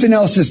get something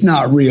else that's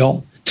not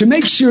real, to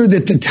make sure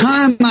that the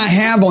time I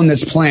have on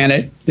this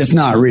planet that's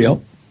not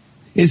real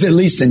is at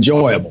least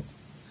enjoyable.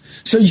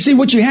 So you see,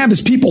 what you have is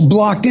people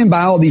blocked in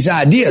by all these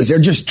ideas. They're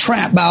just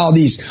trapped by all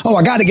these,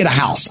 I got to get a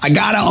house. I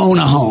got to own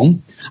a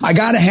home. I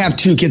got to have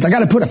 2 kids. I got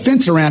to put a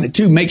fence around it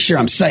too, make sure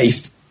I'm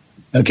safe.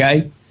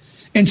 Okay?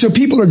 And so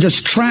people are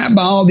just trapped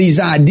by all these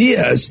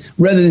ideas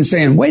rather than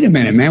saying, wait a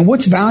minute, man,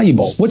 what's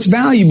valuable? What's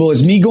valuable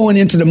is me going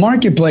into the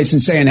marketplace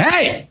and saying,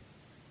 hey,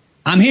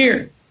 I'm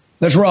here.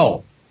 Let's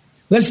roll.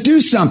 Let's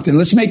do something.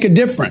 Let's make a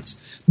difference.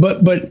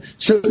 But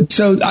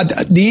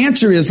the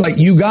answer is, like,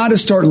 you got to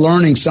start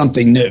learning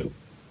something new.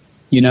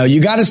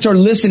 You got to start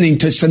listening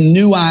to some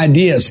new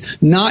ideas,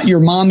 not your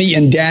mommy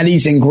and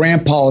daddy's and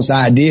grandpa's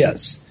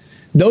ideas.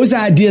 Those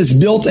ideas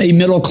built a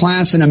middle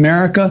class in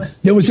America.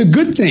 There was a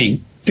good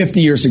thing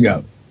 50 years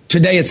ago.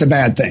 Today, it's a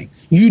bad thing.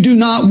 You do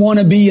not want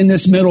to be in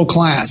this middle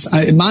class.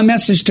 My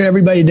message to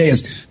everybody today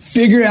is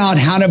figure out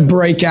how to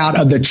break out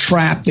of the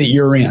trap that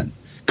you're in,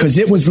 because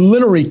it was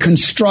literally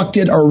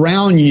constructed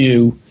around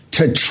you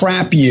to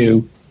trap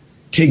you,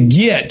 to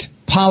get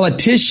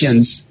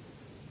politicians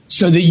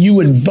so that you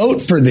would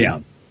vote for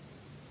them.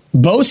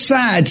 Both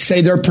sides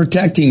say they're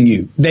protecting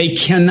you. They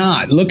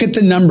cannot. Look at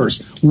the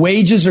numbers.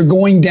 Wages are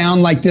going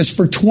down like this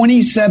for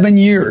 27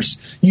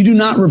 years. You do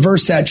not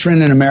reverse that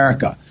trend in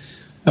America.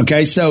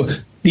 Okay, so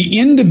the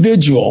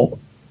individual,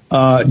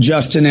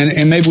 Justin,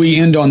 and maybe we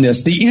end on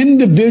this, the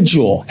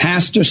individual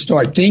has to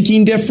start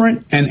thinking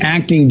different and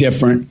acting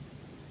different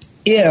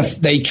if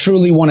they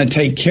truly want to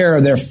take care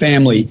of their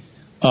family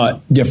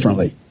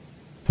differently.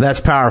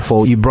 That's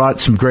powerful. You brought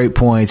some great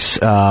points,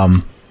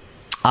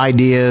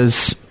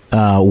 ideas,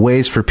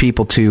 ways for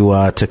people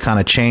to kind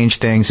of change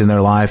things in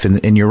their life.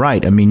 And you're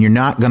right. I mean, you're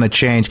not going to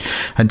change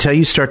until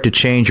you start to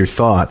change your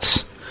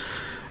thoughts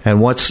and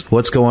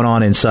what's going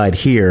on inside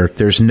here.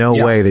 There's no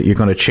way that you're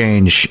going to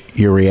change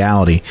your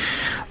reality.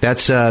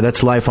 That's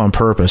life on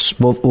purpose.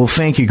 Well,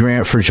 thank you,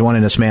 Grant, for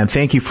joining us, man.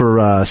 Thank you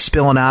for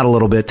spilling out a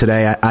little bit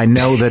today. I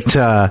know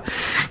that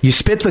you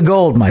spit the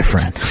gold, my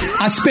friend.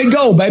 I spit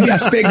gold, baby. I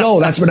spit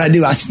gold. That's what I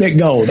do. I spit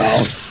gold,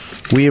 dog.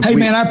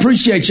 Man, I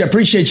appreciate you.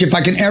 If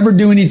I can ever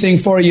do anything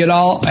for you at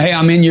all, hey,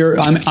 I'm in your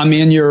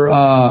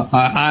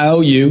I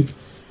owe you.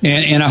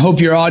 And I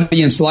hope your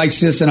audience likes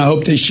this, and I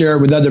hope they share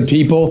it with other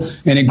people,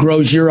 and it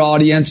grows your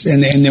audience,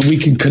 and then we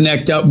can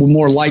connect up with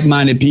more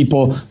like-minded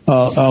people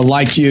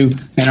like you.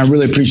 And I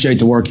really appreciate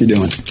the work you're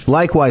doing.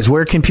 Likewise,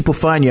 where can people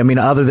find you? I mean,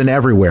 other than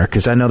everywhere,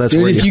 because I know that's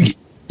where you...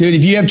 Dude,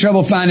 if you have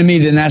trouble finding me,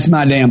 then that's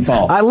my damn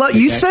fault.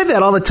 You say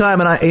that all the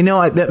time, and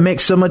that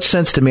makes so much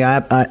sense to me.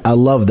 I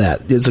love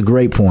that. It's a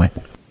great point.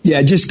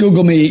 Yeah, just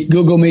Google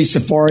me,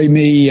 Safari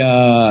me,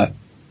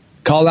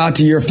 call out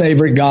to your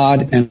favorite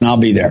God, and I'll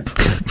be there.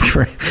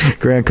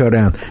 Grant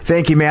Cardone.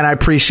 Thank you, man. I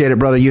appreciate it,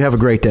 brother. You have a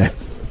great day.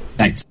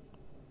 Thanks.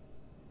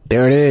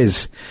 There it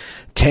is.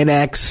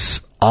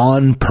 10X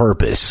on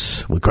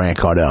purpose with Grant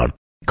Cardone.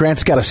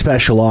 Grant's got a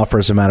special offer,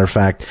 as a matter of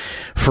fact,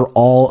 for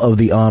all of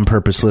the On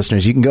Purpose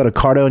listeners. You can go to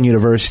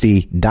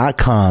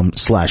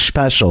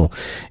CardoneUniversity.com/special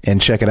and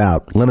check it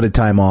out. Limited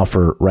time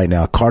offer right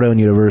now.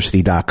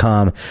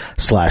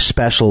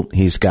 CardoneUniversity.com/special.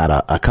 He's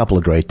got a couple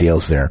of great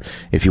deals there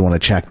if you want to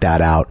check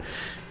that out.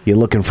 You're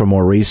looking for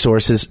more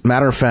resources.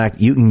 Matter of fact,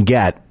 you can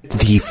get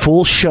the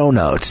full show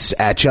notes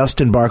at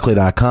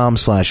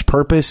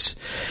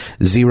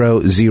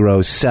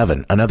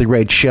justinbarclay.com/purpose007. Another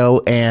great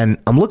show, and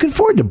I'm looking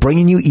forward to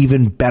bringing you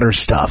even better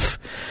stuff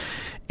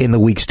in the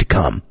weeks to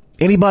come.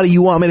 Anybody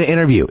you want me to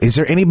interview? Is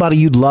there anybody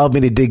you'd love me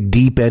to dig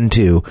deep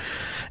into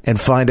and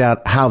find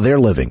out how they're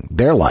living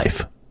their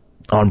life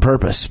on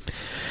purpose?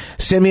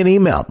 Send me an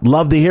email.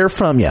 Love to hear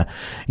from you.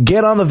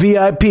 Get on the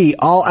VIP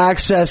all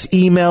access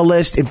email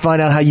list and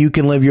find out how you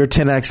can live your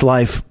 10X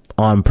life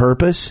on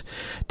purpose.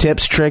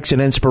 Tips, tricks,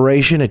 and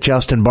inspiration at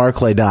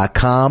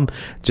justinbarclay.com.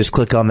 Just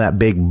click on that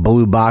big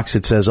blue box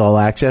that says all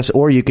access,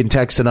 or you can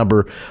text the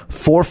number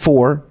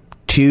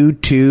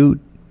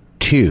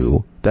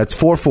 44222. That's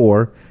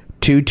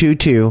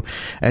 44222,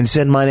 and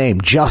send my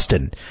name,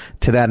 Justin,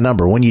 to that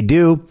number. When you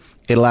do,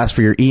 it'll ask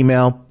for your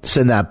email.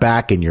 Send that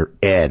back and you're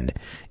in.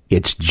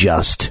 It's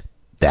just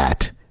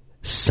that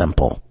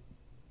simple.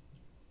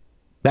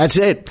 That's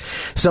it.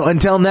 So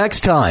until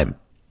next time,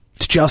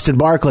 it's Justin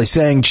Barclay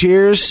saying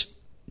cheers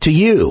to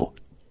you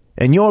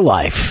and your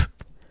life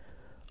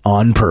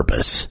on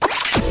purpose.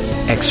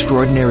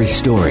 Extraordinary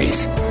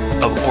stories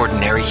of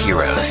ordinary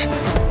heroes.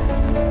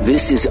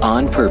 This is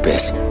On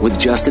Purpose with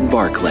Justin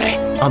Barclay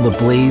on the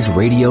Blaze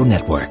Radio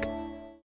Network.